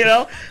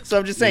 So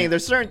I'm just saying,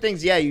 there's certain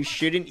things, you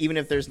shouldn't, even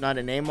if there's not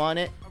a name on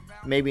it,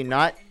 maybe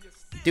not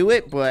do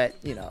it, but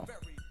yeah,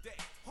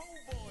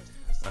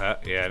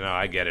 no,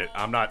 I get it.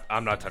 I'm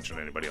not touching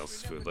anybody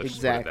else's food. Let's just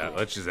Exactly. put it that.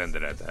 Let's just end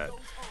it at that.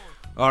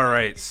 All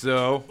right,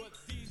 so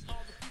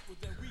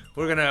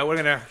we're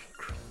gonna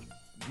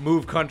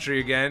move country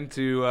again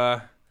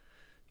to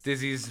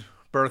Dizzy's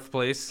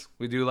birthplace.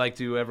 We do like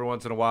to every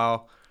once in a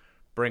while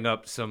bring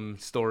up some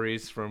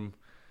stories from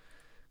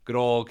good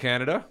old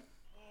Canada.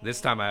 This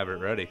time I have it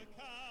ready.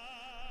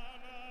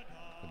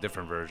 A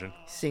different version.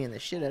 singing the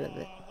shit out of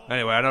it.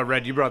 Anyway, I know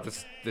Red, you brought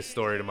this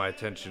story to my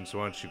attention, so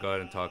why don't you go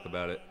ahead and talk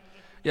about it?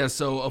 Yeah,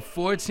 so a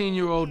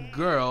 14-year-old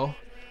girl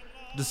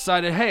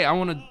decided, hey, I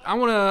wanna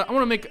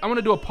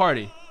do a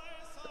party.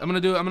 I'm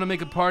gonna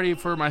make a party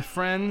for my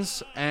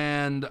friends,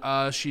 and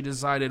she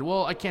decided,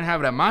 well, I can't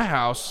have it at my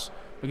house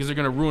because they're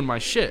gonna ruin my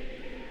shit.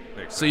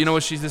 So you know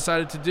what she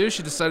decided to do?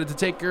 She decided to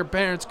take her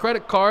parents'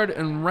 credit card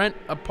and rent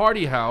a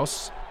party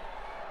house.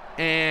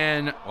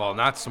 And Well,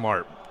 not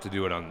smart to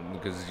do it on,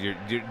 because you're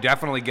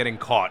definitely getting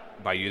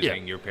caught by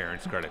using your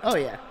parents' credit card. Oh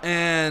yeah.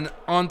 And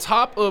on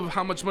top of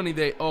how much money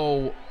they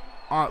owe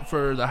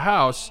for the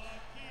house,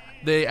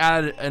 they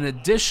added an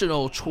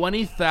additional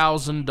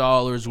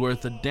 $20,000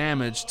 worth of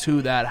damage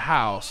to that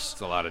house.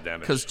 It's a lot of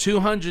damage. Because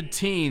 200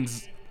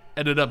 teens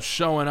ended up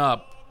showing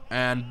up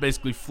and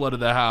basically flooded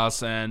the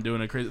house and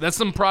doing a crazy. That's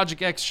some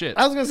Project X shit.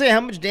 I was gonna say,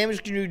 how much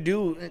damage can you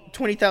do?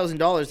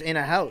 $20,000 in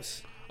a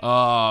house.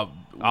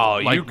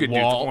 you could do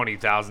wall-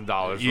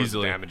 $20,000 worth of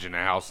Easily. damage in a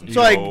house.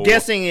 So I'm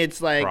guessing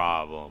it's like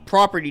problem.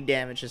 property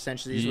damage,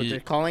 essentially, is what they're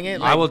calling it.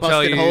 Like I will tell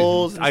busted you,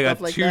 holes and I stuff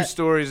got like two that.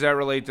 stories that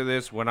relate to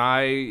this. When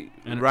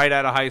right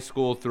out of high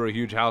school, threw a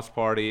huge house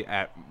party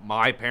at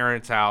my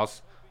parents'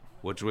 house,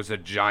 which was a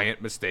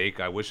giant mistake.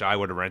 I wish I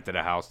would have rented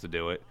a house to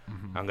do it.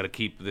 I'm gonna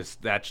keep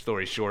that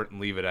story short and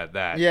leave it at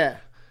that. Yeah.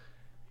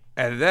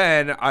 And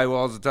then I will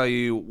also tell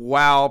you,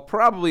 while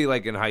probably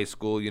like in high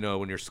school,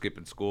 when you're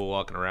skipping school,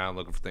 walking around,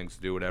 looking for things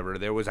to do, whatever,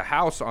 there was a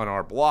house on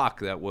our block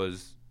that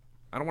was,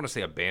 I don't want to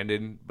say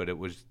abandoned, but it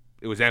was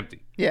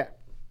empty. Yeah.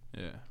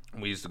 Yeah.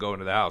 We used to go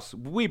into the house.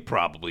 We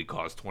probably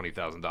caused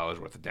 $20,000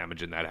 worth of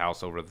damage in that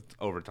house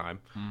over time.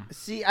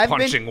 See, I've been.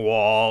 Punching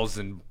walls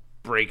and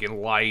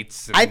breaking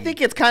lights. And I think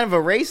it's kind of a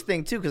race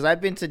thing too, because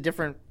I've been to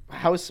different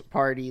house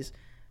parties.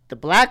 The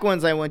black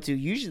ones I went to,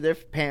 usually their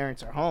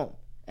parents are home,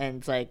 and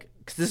it's like,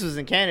 because this was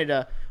in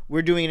Canada,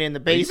 we're doing it in the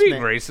Are you basement.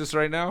 being racist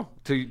right now?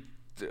 I it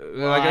guess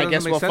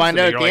doesn't make we'll sense find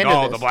to me. out at You're the like, end of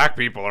oh, this. the black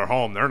people are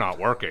home. They're not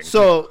working.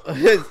 So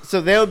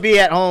they'll be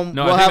at home.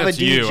 No, we'll I have think that's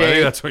a DJ. you. I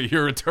think that's what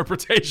your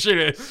interpretation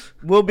is.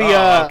 We'll be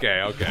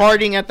Okay.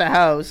 partying at the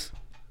house.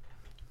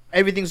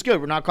 Everything's good.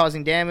 We're not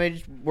causing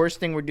damage. Worst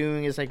thing we're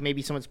doing is like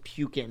maybe someone's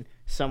puking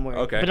somewhere.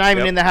 Okay, But not even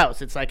yep. in the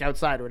house. It's like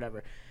outside or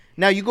whatever.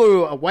 Now you go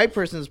to a white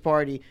person's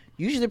party,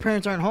 usually their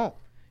parents aren't home.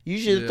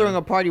 Usually they're throwing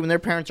a party when their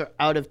parents are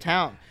out of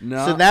town.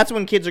 No. So that's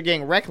when kids are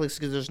getting reckless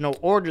because there's no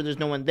order, there's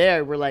no one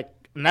there. We're like,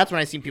 and that's when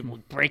I seen people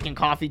breaking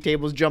coffee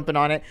tables, jumping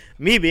on it.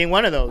 Me being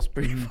one of those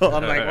people,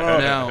 I'm like, whoa,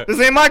 Now- this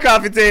ain't my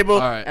coffee table, All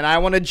right. and I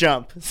want to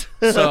jump.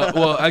 So,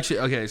 well, actually,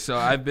 okay. So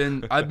I've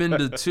been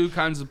to two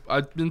kinds of.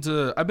 I've been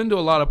to a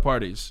lot of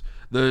parties.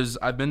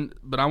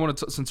 But I want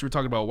to, since we're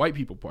talking about white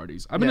people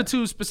parties, I've been to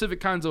two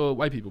specific kinds of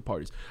white people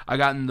parties. I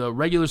got in the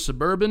regular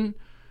suburban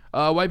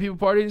white people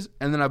parties,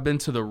 and then I've been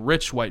to the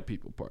rich white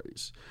people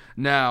parties.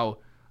 Now,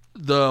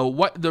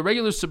 the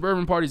regular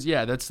suburban parties,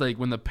 yeah, that's like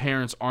when the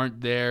parents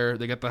aren't there.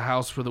 They got the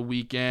house for the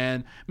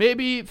weekend.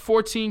 Maybe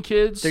 14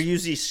 kids. They're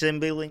usually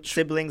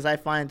siblings, I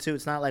find, too.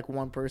 It's not like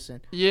one person.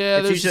 Yeah,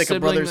 It's there's usually like a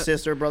sibling brother, that-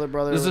 sister, brother.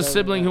 There's a whatever,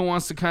 sibling yeah. who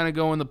wants to kind of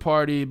go in the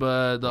party,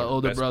 but the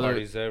older Best brother.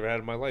 parties I ever had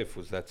in my life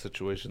was that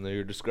situation that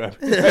you're describing.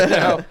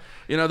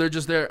 You know, they're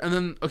just there. And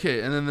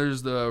then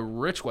there's the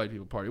rich white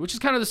people party, which is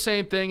kind of the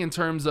same thing in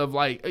terms of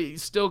like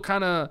still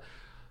kind of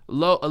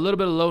low, a little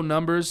bit of low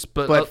numbers,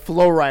 but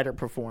Flow Rider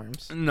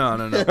performs.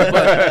 no.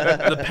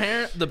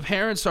 But the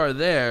parents are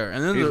there,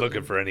 and then He's the-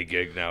 looking for any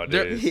gig they're-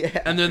 nowadays.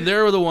 Yeah. and then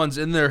they're the ones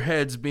in their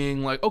heads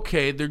being like,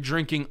 okay, they're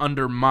drinking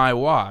under my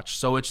watch,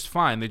 so it's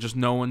fine. They just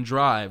no one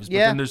drives. But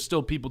Yeah. then there's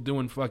still people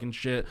doing fucking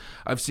shit.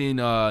 I've seen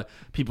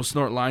people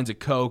snort lines of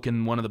coke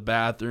in one of the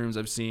bathrooms.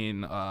 I've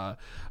seen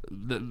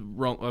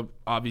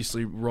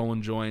obviously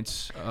rolling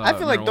joints. I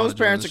feel like marijuana those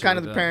parents joints are and kind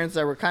of shit the like that. parents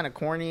that were kind of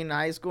corny in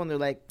high school, and they're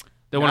like,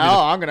 They no, wanna be the-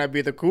 I'm gonna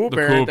be the cool the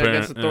parent cool that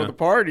gets to parent, throw yeah. the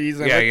parties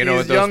and Yeah, let you know these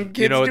what those young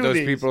kids do those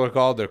these. people are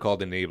called? They're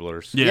called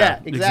enablers. Yeah,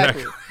 exactly.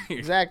 exactly.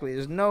 Exactly.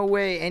 There's no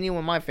way anyone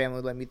in my family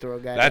would let me throw a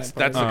guy. That's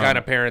the Uh-huh. kind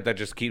of parent that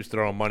just keeps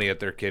throwing money at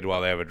their kid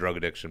while they have a drug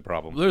addiction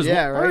problem. There's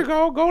Yeah, There you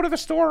right. go to the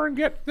store and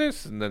get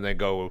this, and then they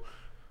go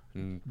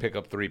and pick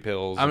up 3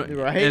 pills. I'm, and-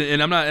 Right.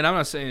 and I'm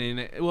not saying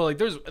anything. Well, like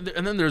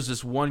then there's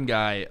this one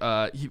guy,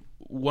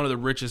 one of the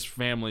richest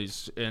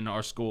families in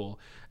our school,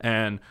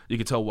 and you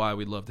could tell why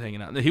we loved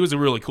hanging out. He was a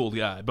really cool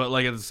guy, but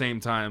like at the same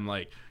time,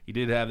 like he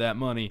did have that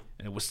money,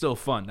 and it was still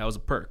fun. That was a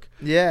perk.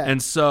 Yeah.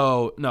 And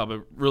so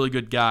but really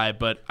good guy.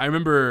 But I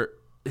remember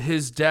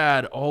his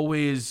dad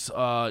always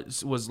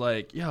was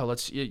like, "Yo,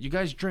 you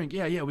guys drink?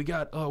 Yeah, we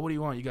got. Oh, what do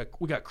you want?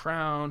 We got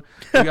Crown.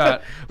 We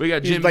got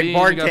He's Jim like Beam.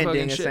 We got bartending,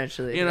 fucking shit."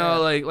 essentially, You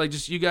know, yeah. like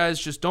just you guys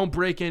just don't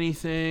break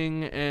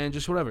anything and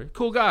just whatever.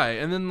 Cool guy.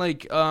 And then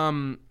like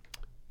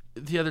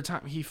the other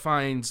time he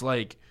finds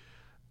like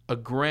a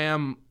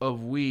gram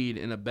of weed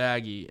in a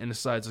baggie and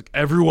decides like,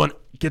 everyone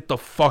get the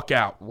fuck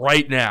out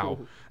right now.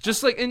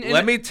 Just like and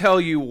Let me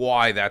tell you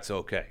why that's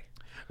okay.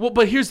 well,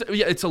 but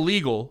it's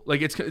illegal.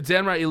 Like it's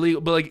downright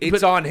illegal. But like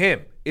It's on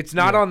him. It's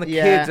not on the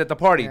Yeah. kids at the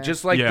party. Yeah.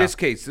 Just like Yeah. this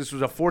case. This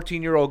was a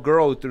 14-year-old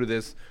girl who threw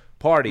this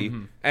party,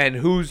 and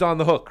who's on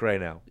the hook right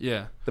now?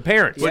 yeah. The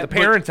parents. Yeah, the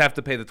parents have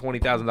to pay the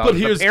 $20,000. But The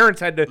here's-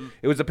 parents had to.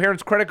 It was the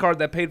parents' credit card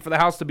that paid for the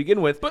house to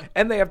begin with,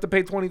 and they have to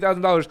pay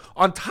 $20,000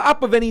 on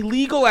top of any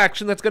legal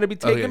action that's going to be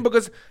taken. Okay.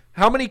 Because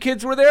how many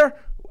kids were there?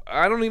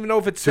 I don't even know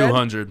if it's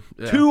 200.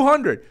 Yeah.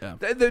 200. Yeah.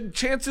 The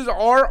chances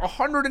are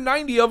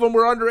 190 of them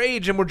were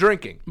underage and were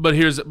drinking. But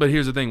here's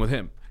the thing with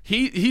him.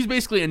 He's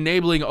basically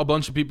enabling a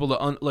bunch of people to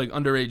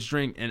underage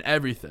drink and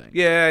everything.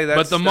 Yeah,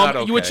 that's but the not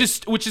moment,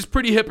 okay. which is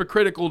pretty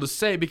hypocritical to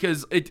say,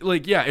 because it's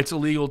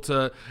illegal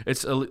to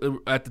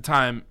at the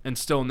time and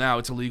still now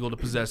it's illegal to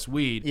possess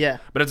weed. Yeah.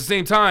 But at the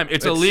same time,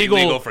 it's illegal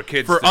illegal for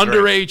kids for to drink.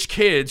 underage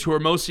kids who are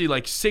mostly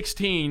like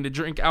 16 to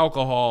drink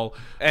alcohol.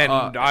 And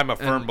I'm a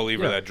firm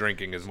believer yeah. that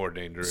drinking is more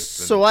dangerous.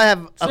 Than, So I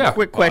have a Yeah.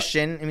 quick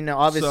question. I mean,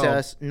 obviously,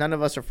 So- none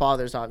of us are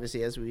fathers,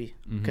 obviously, as we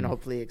can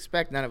hopefully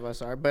expect. None of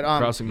us are. But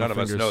Crossing my none of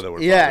us fingers. know that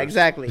we're yeah, fathers.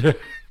 exactly.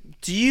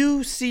 Do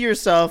you see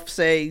yourself,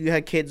 say you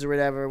had kids or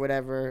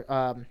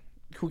whatever,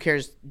 who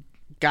cares,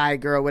 guy,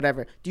 girl,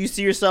 whatever. Do you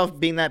see yourself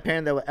being that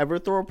parent that will ever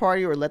throw a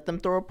party or let them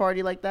throw a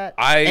party like that?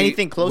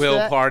 Anything close will to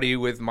that? party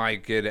with my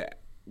kid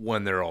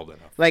when they're old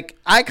enough. Like,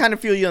 I kind of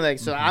feel you, like,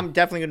 so I'm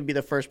definitely going to be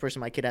the first person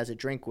my kid has a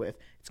drink with.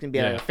 It's going to be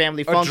at Yeah. a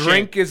family A function.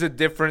 drink is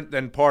different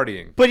than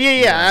partying. But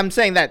yeah, I'm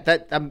saying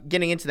that I'm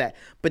getting into that.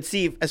 But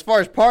see, as far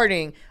as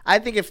partying, I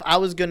think if I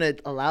was gonna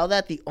allow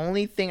that, the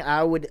only thing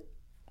I would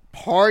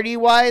party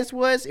wise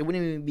was it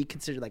wouldn't even be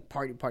considered like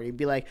party. It'd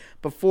be like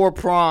before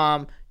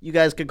prom, you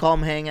guys could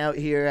come hang out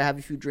here, have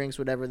a few drinks,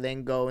 whatever,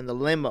 then go in the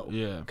limo.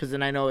 Yeah. Because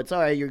then I know it's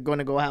all right. You're going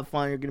to go have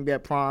fun. You're going to be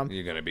at prom.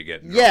 You're gonna be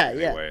getting Yeah,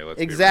 drunk yeah, anyway. Let's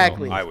be real.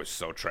 exactly. I was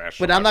so trash.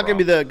 But I'm not gonna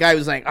be the guy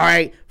who's like, all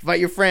right, invite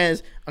your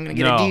friends. I'm gonna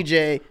get No. a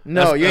DJ.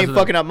 No, That's- you ain't that's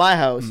the- fucking up my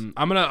house.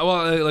 I'm gonna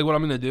what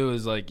I'm gonna do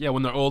is like, yeah,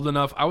 when they're old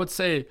enough, I would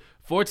say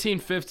 14,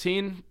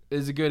 15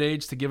 is a good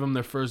age to give them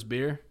their first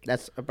beer.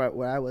 That's about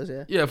where I was.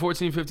 Yeah. Yeah,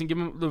 14, 15, give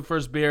them the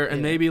first beer, and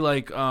Yeah. maybe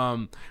like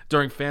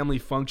during family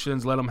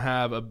functions, let them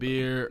have a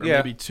beer or Yeah,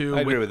 maybe two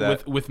I agree with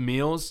that. with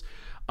meals.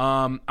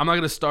 I'm not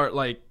gonna start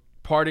like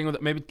partying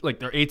with maybe like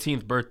their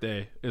 18th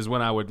birthday is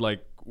when I would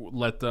like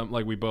let them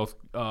like we both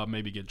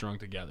maybe get drunk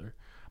together.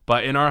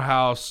 But in our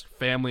house,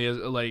 family is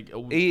like.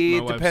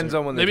 It depends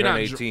on when they maybe turn not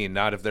 18,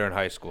 not if they're in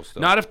high school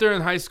still. Not if they're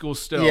in high school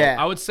still. Yeah.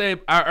 I would say,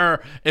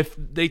 or if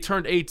they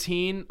turned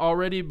 18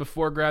 already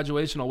before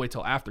graduation, I'll wait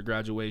till after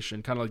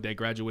graduation, kind of like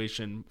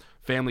that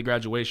family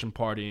graduation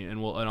party, and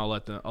I'll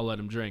let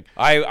them drink.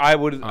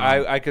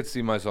 I could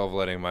see myself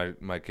letting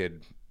my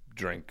kid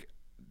drink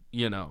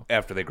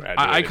after they graduate.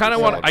 I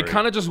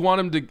kind of just want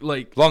them to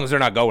like. As long as they're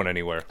not going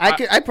anywhere.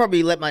 I'd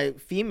probably let my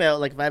female,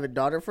 like if I have a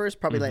daughter first,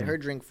 probably let her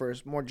drink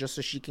first, more just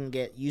so she can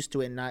get used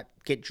to it and not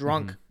get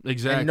drunk.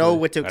 Exactly. And know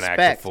what to An expect.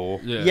 act a fool.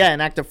 Yeah,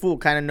 and act a fool.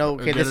 Kind of know,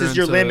 okay, Get this her is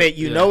your into limit. it,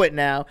 You yeah. know it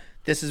now.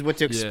 This is what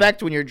to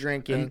expect when you're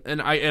drinking.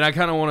 And I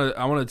kind of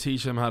want to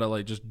teach them how to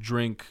like just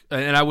drink.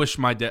 And I wish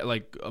my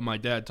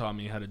dad taught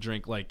me how to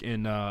drink like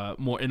in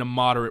more in a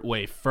moderate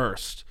way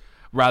first,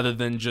 rather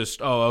than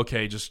just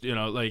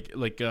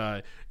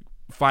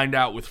find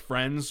out with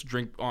friends,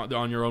 drink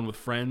on your own with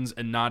friends,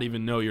 and not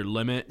even know your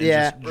limit. And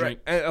Yeah. just drink.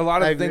 And a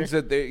lot I of things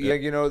that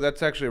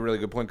that's actually a really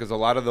good point, because a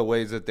lot of the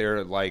ways that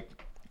they're like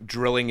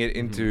drilling it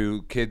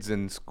into kids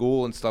in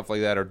school and stuff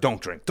like that are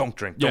don't drink.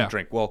 Yeah.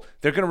 Well,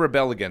 they're going to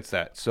rebel against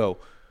that. So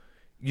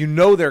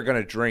they're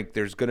going to drink.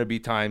 There's going to be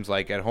times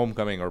like at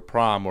homecoming or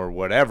prom or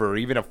whatever,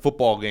 even a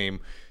football game,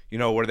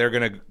 where they're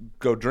going to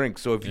go drink.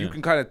 So if you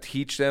can kind of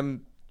teach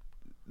them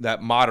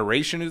that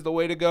moderation is the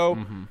way to go,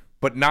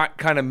 but not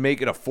kind of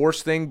make it a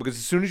forced thing, because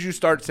as soon as you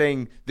start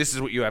saying this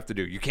is what you have to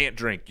do, you can't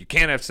drink, you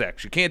can't have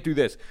sex, you can't do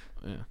this,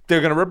 they're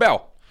going to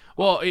rebel.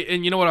 Well,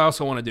 and you know what I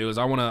also want to do is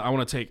I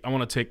want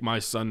to take my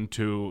son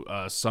to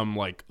some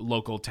like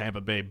local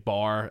Tampa Bay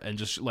bar and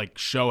just like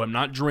show him,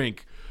 not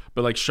drink,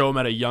 but like show him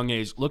at a young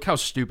age, look how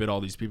stupid all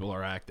these people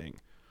are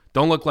acting.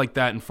 Don't look like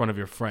that in front of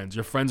your friends.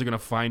 Your friends are going to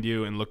find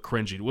you and look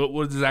cringy.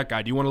 What is that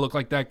guy? Do you want to look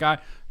like that guy?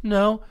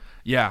 No.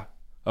 Yeah.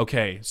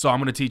 Okay. So I'm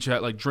going to teach you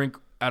that, like, drink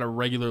at a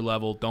regular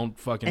level. Don't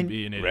fucking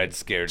be an idiot. Red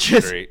scared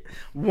Just straight.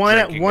 One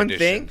edition.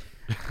 thing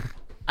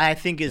I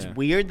think is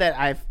weird that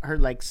I've heard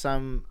like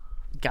some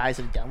guys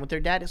have done with their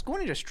dad is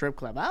going to a strip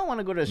club. I don't want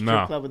to go to a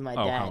strip club with my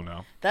dad. Hell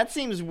no. That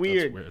seems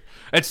weird. Weird.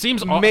 It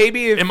seems It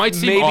might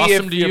seem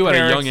awesome to you at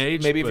a young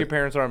age. Maybe if but- your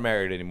parents aren't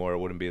married anymore, it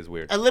wouldn't be as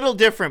weird. A little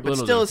different, but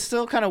Little still, different. it's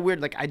still kind of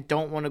weird. Like, I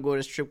don't want to go to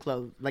a strip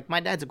club. Like,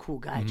 my dad's a cool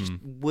guy. Just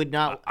would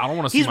not. I don't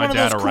wanna see He's my one of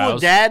dad those cool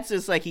aroused. dads.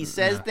 It's like he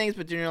says things,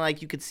 but then you're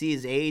like, you could see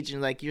his age,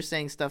 and like you're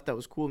saying stuff that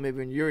was cool maybe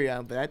when you were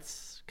young, but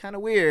that's kind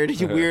of weird.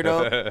 You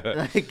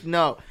weirdo. Like,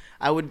 no,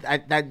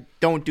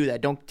 don't do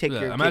that. Don't take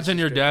your kids imagine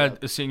to your strip dad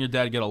club. seeing your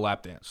dad get a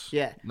lap dance.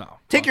 Yeah. No.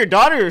 Take your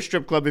daughter to a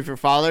strip club if you're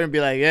father and be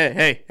like,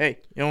 hey,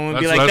 you don't want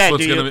to be That's- like that's that,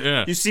 what's do you? gonna be-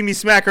 yeah. You see me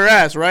smack her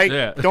ass, right?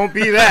 Yeah. Don't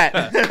be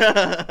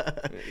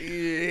that.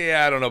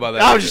 Yeah, I don't know about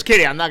that. I either. was just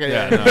kidding. I'm not gonna.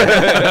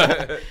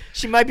 Yeah, no.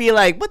 She might be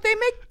like, but they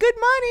make good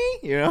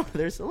money.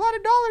 There's a lot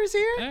of dollars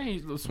here. Hey,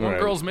 this one Right.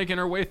 girl's making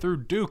her way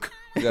through Duke.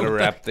 We got to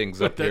wrap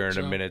things up that here in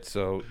a joke. minute.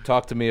 So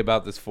talk to me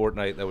about this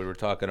Fortnite that we were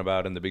talking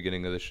about in the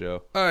beginning of the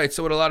show. All right,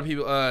 so what a lot of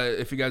people,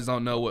 if you guys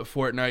don't know what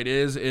Fortnite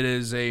is, it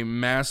is a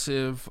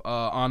massive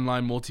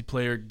online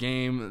multiplayer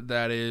game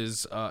that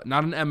is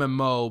not an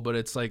MMO, but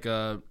it's like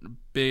a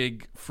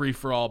big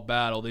free-for-all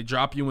battle. They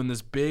drop you in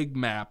this big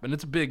map, and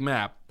it's a big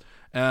map.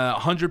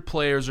 100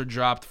 players are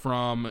dropped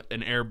from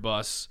an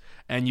Airbus,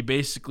 and you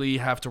basically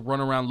have to run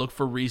around, look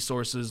for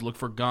resources, look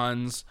for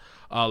guns,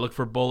 look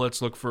for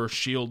bullets, look for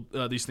shield.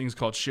 These things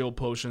called shield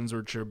potions,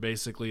 which are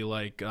basically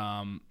like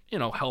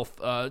health,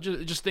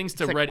 just things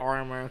to It's like ready.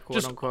 armor, quote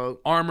Just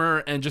unquote. armor,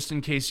 and just in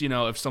case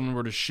if someone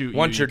were to shoot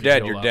Once you, you're could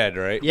dead, heal you're up. dead,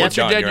 right? Yeah. Once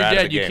you're done, dead, you're out of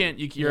dead. the You game.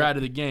 can't. You're out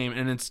of the game,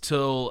 and it's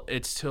till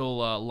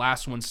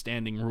last one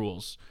standing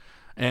rules,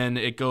 and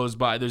it goes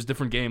by. There's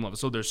different game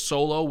levels. So there's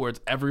solo, where it's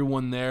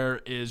everyone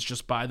there is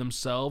just by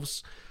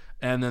themselves,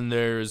 and then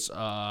there's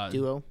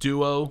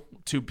duo,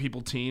 2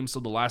 people team. So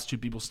the last 2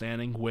 people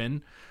standing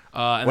win.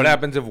 And What then-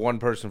 happens if one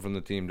person from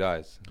the team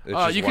dies? It's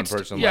just you one can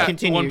person yeah, left.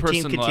 Continue. one Team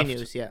person left.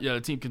 continues, yeah.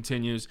 The team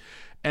continues,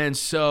 and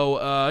so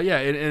and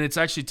it's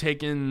actually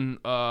taken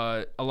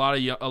a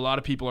lot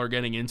of people are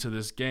getting into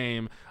this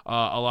game.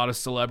 A lot of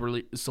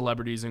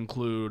celebrities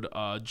include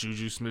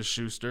Juju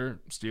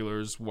Smith-Schuster,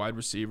 Steelers wide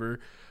receiver,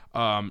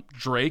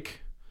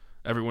 Drake.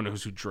 Everyone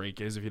knows who Drake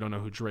is. If you don't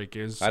know who Drake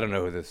is, I don't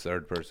know who this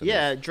third person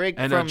Yeah, is. Drake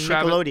And, from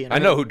Travis- Nickelodeon. I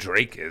know who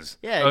Drake is.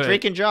 Yeah, Okay.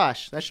 Drake and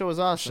Josh. That show was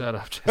awesome. Shut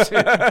up, Jesse.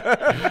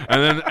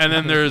 and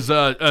then there's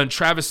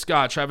Travis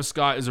Scott. Travis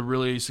Scott is a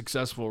really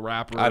successful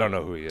rapper. I don't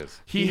know who he is.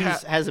 He He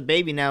has a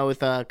baby now with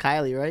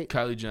Kylie, right?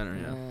 Kylie Jenner,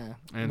 yeah.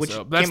 And Which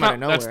so that's came out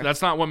not of nowhere.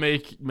 that's not what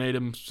made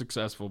him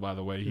successful. By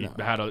the way, he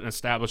had an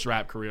established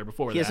rap career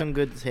before He that. has some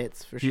good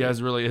hits for sure. He has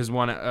really his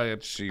one.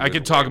 She I was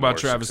could talk way about more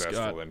Travis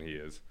successful Scott, than he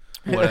is.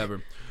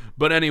 whatever.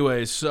 But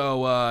anyway,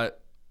 so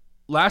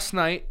last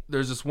night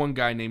there's this one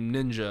guy named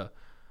Ninja,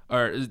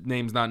 or his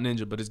name's not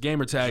Ninja, but his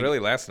gamer tag Really,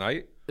 last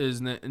night? is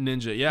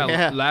Ninja. Yeah,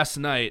 Yeah. last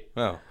night.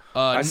 Oh.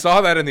 I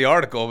saw that in the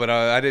article, but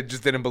I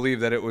just didn't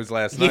believe that it was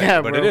last night.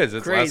 Yeah, but bro. it is.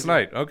 It's Crazy. last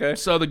night. Okay.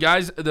 So the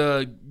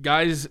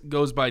guys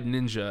goes by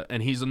Ninja,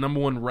 and he's the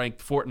 #1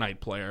 ranked Fortnite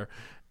player,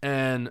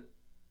 and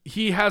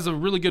he has a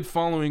really good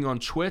following on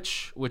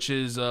Twitch, which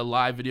is a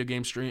live video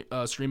game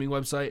streaming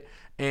website,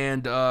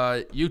 and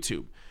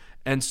YouTube.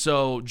 And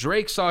so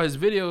Drake saw his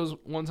videos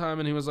one time,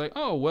 and he was like,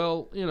 "Oh,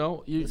 well,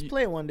 let's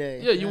play one day."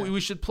 Yeah,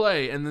 we should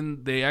play. And then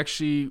they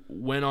actually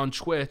went on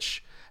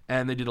Twitch,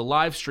 and they did a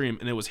live stream,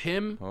 and it was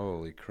him,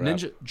 Holy crap.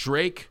 Ninja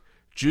Drake,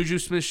 Juju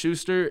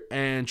Smith-Schuster,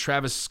 and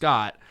Travis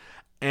Scott.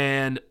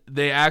 And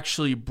they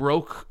actually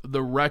broke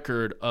the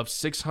record of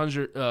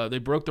 600. They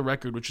broke the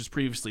record, which was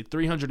previously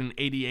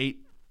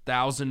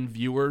 388,000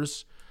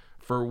 viewers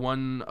for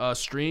one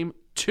stream,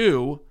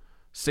 to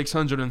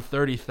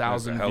 630,000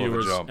 That's a hell of a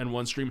viewers jump. in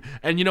one stream.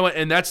 And you know what?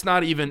 And that's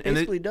not even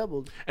Basically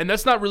doubled. and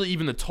that's not really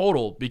even the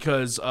total,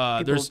 because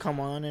there's come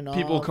on and off.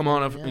 people come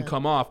on and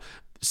come off.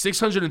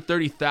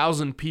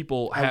 630,000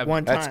 people At have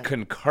one time. That's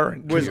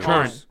concurrent. Was viewers.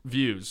 current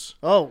views.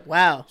 Oh,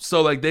 wow.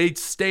 So like they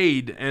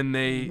stayed and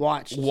they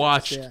Watched,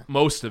 yeah.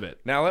 most of it.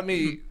 Now let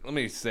me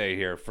say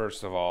here,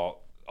 first of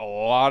all, a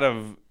lot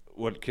of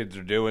what kids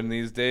are doing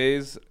these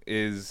days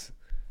is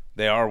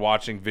they are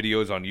watching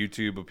videos on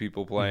YouTube of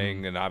people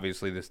playing, and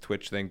obviously this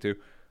Twitch thing too.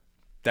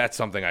 That's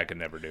something I could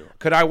never do.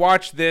 Could I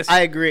watch this?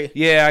 I agree.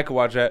 Yeah, I could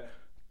watch that.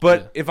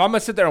 But if I'm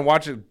gonna sit there and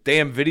watch a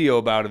damn video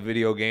about a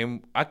video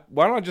game,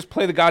 why don't I just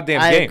play the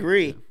goddamn I game?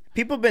 agree.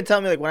 People have been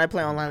telling me, like, when I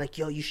play online, like,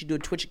 yo, you should do a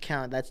Twitch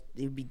account.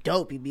 It'd be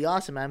dope. It'd be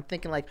awesome. And I'm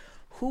thinking, like,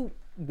 who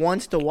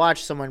wants to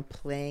watch someone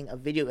playing a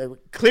video?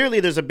 Clearly,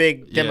 there's a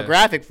big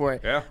demographic for it,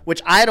 Yeah. which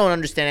I don't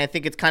understand. I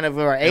think it's kind of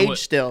our age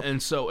still.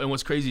 And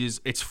what's crazy is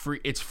it's free.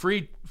 It's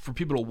free for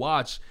people to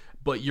watch,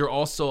 but you're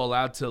also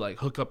allowed to like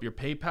hook up your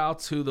PayPal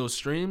to those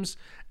streams,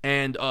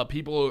 and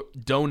people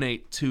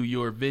donate to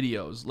your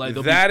videos. Like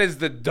That is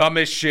the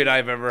dumbest shit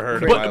I've ever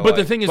heard. But- in my but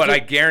the life. thing is, but dude- I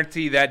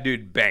guarantee that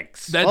dude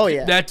banks.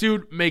 that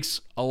dude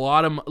makes a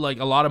lot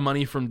of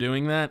money from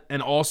doing that,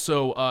 and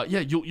also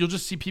you'll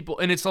just see people,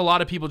 and it's a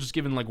lot of people just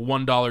giving like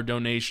 $1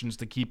 donations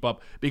to keep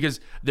up, because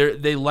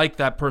they like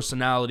that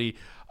personality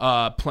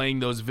playing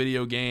those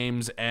video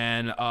games,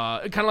 and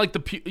kind of like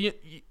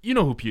you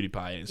know who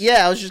PewDiePie is.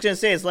 Yeah, I was just gonna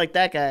say it's like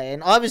that guy,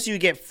 and obviously you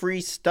get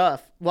free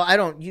stuff. Well, I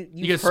don't. You've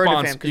get heard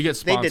of him you get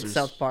because they did sponsors.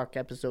 South Park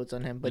episodes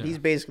on him, but he's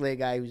basically a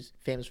guy who's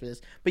famous for this.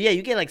 But yeah,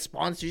 you get like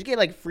sponsors, you get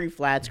like free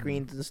flat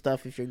screens and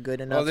stuff if you're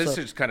good enough. Well, this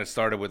so just kind of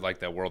started with like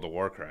that World of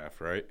Warcraft,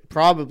 right?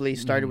 probably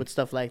started with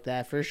stuff like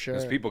that for sure.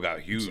 Because people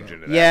got huge into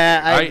that.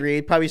 Yeah, I I- agree.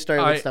 It probably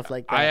started with stuff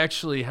like that. I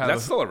actually have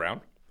That's still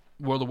around.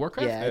 World of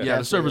Warcraft. Yeah, it the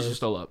definitely servers is. are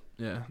still up.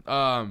 Yeah.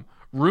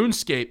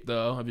 RuneScape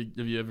though, have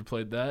you ever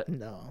played that?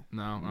 no.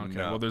 No. Okay.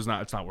 No. Well, it's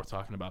not worth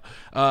talking about.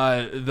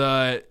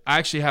 I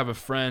actually have a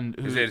friend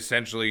who Is it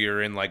essentially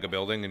you're in like a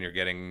building and you're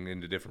getting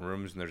into different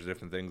rooms and there's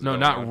different things? no, going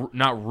not on?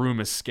 not Room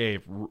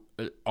Escape.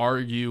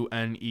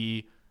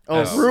 RUNE.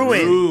 Oh,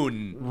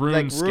 ruin. Rune.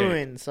 Like RuneScape.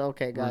 ruins.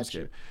 Okay, gotcha.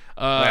 RuneScape.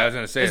 I was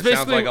gonna say it it's sounds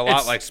basically- like a lot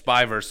it's- like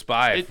Spy vs.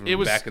 Spy from It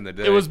was back in the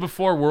day. It was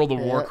before World of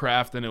Yeah.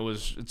 Warcraft, and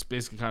it's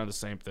basically kind of the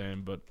same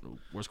thing, but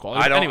worse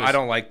quality. I Anyways,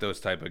 don't like those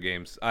type of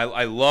games.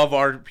 I love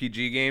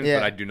RPG games, Yeah.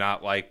 but I do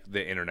not like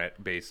the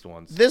internet based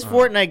ones. This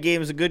Fortnite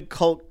game is a good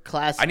cult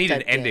classic. I need an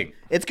type game. ending.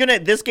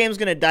 This game's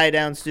gonna die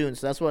down soon,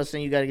 so that's why I was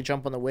saying you got to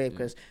jump on the wave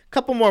because a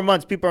couple more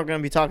months, people aren't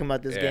gonna be talking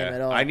about this game at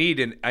all. I need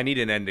an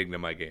ending to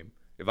my game.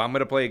 If I'm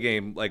gonna play a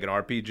game like an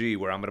RPG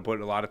where I'm gonna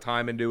put a lot of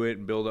time into it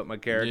and build up my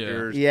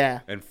characters, Yeah.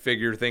 and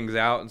figure things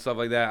out and stuff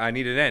like that, I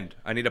need an end.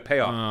 I need a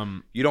payoff.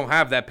 Um, You don't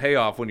have that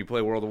payoff when you play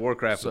World of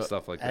Warcraft and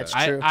stuff like that's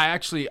that. true. I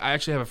actually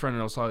have a friend,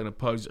 and I was talking to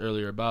Pugs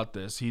earlier about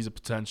this. He's a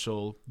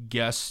potential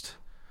guest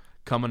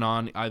coming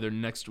on either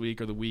next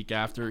week or the week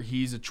after.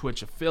 He's a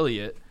Twitch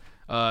affiliate.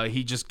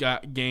 He just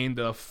gained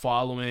a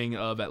following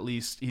of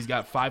he's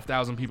got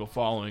 5,000 people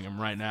following him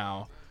right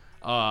now,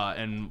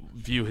 and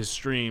view his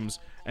streams,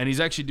 and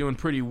he's actually doing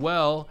pretty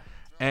well.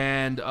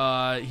 And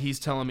he's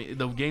telling me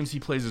the games he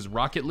plays is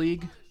Rocket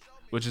League,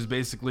 which is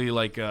basically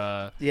like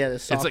the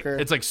it's soccer.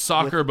 like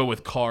soccer but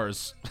with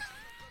cars.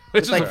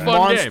 Which is like a fun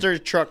monster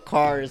game. truck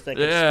cars that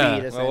can Yeah. speed. Well,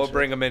 Essentially. we'll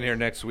bring him in here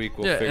next week.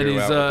 We'll Yeah, and figure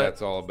he's, out what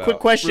that's all about. Quick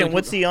question: Really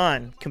what's he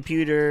on?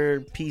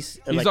 Computer, PC?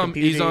 He's on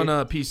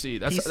PC.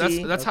 That's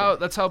PC?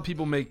 that's how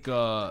people make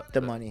the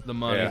money. The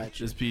money Yeah.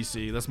 is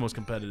PC. That's most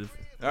competitive.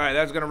 All right,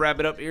 that's going to wrap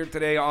it up here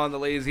today on the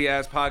Lazy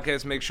Ass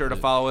Podcast. Make sure to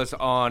follow us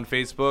on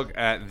Facebook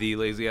at The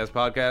Lazy Ass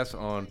Podcast,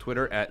 on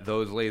Twitter at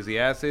Those Lazy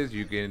Asses.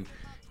 You can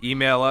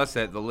email us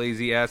at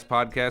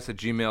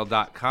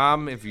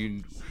thelazyasspodcast@gmail.com if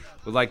you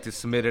would like to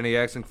submit any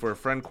Asking for a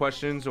Friend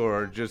questions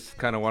or just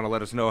kind of want to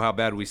let us know how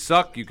bad we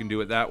suck. You can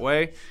do it that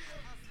way.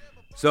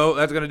 So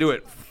that's going to do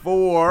it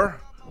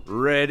for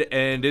Red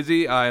and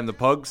Izzy. I am the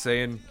Pug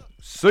saying,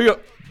 see ya.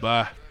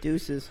 Bye.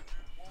 Deuces.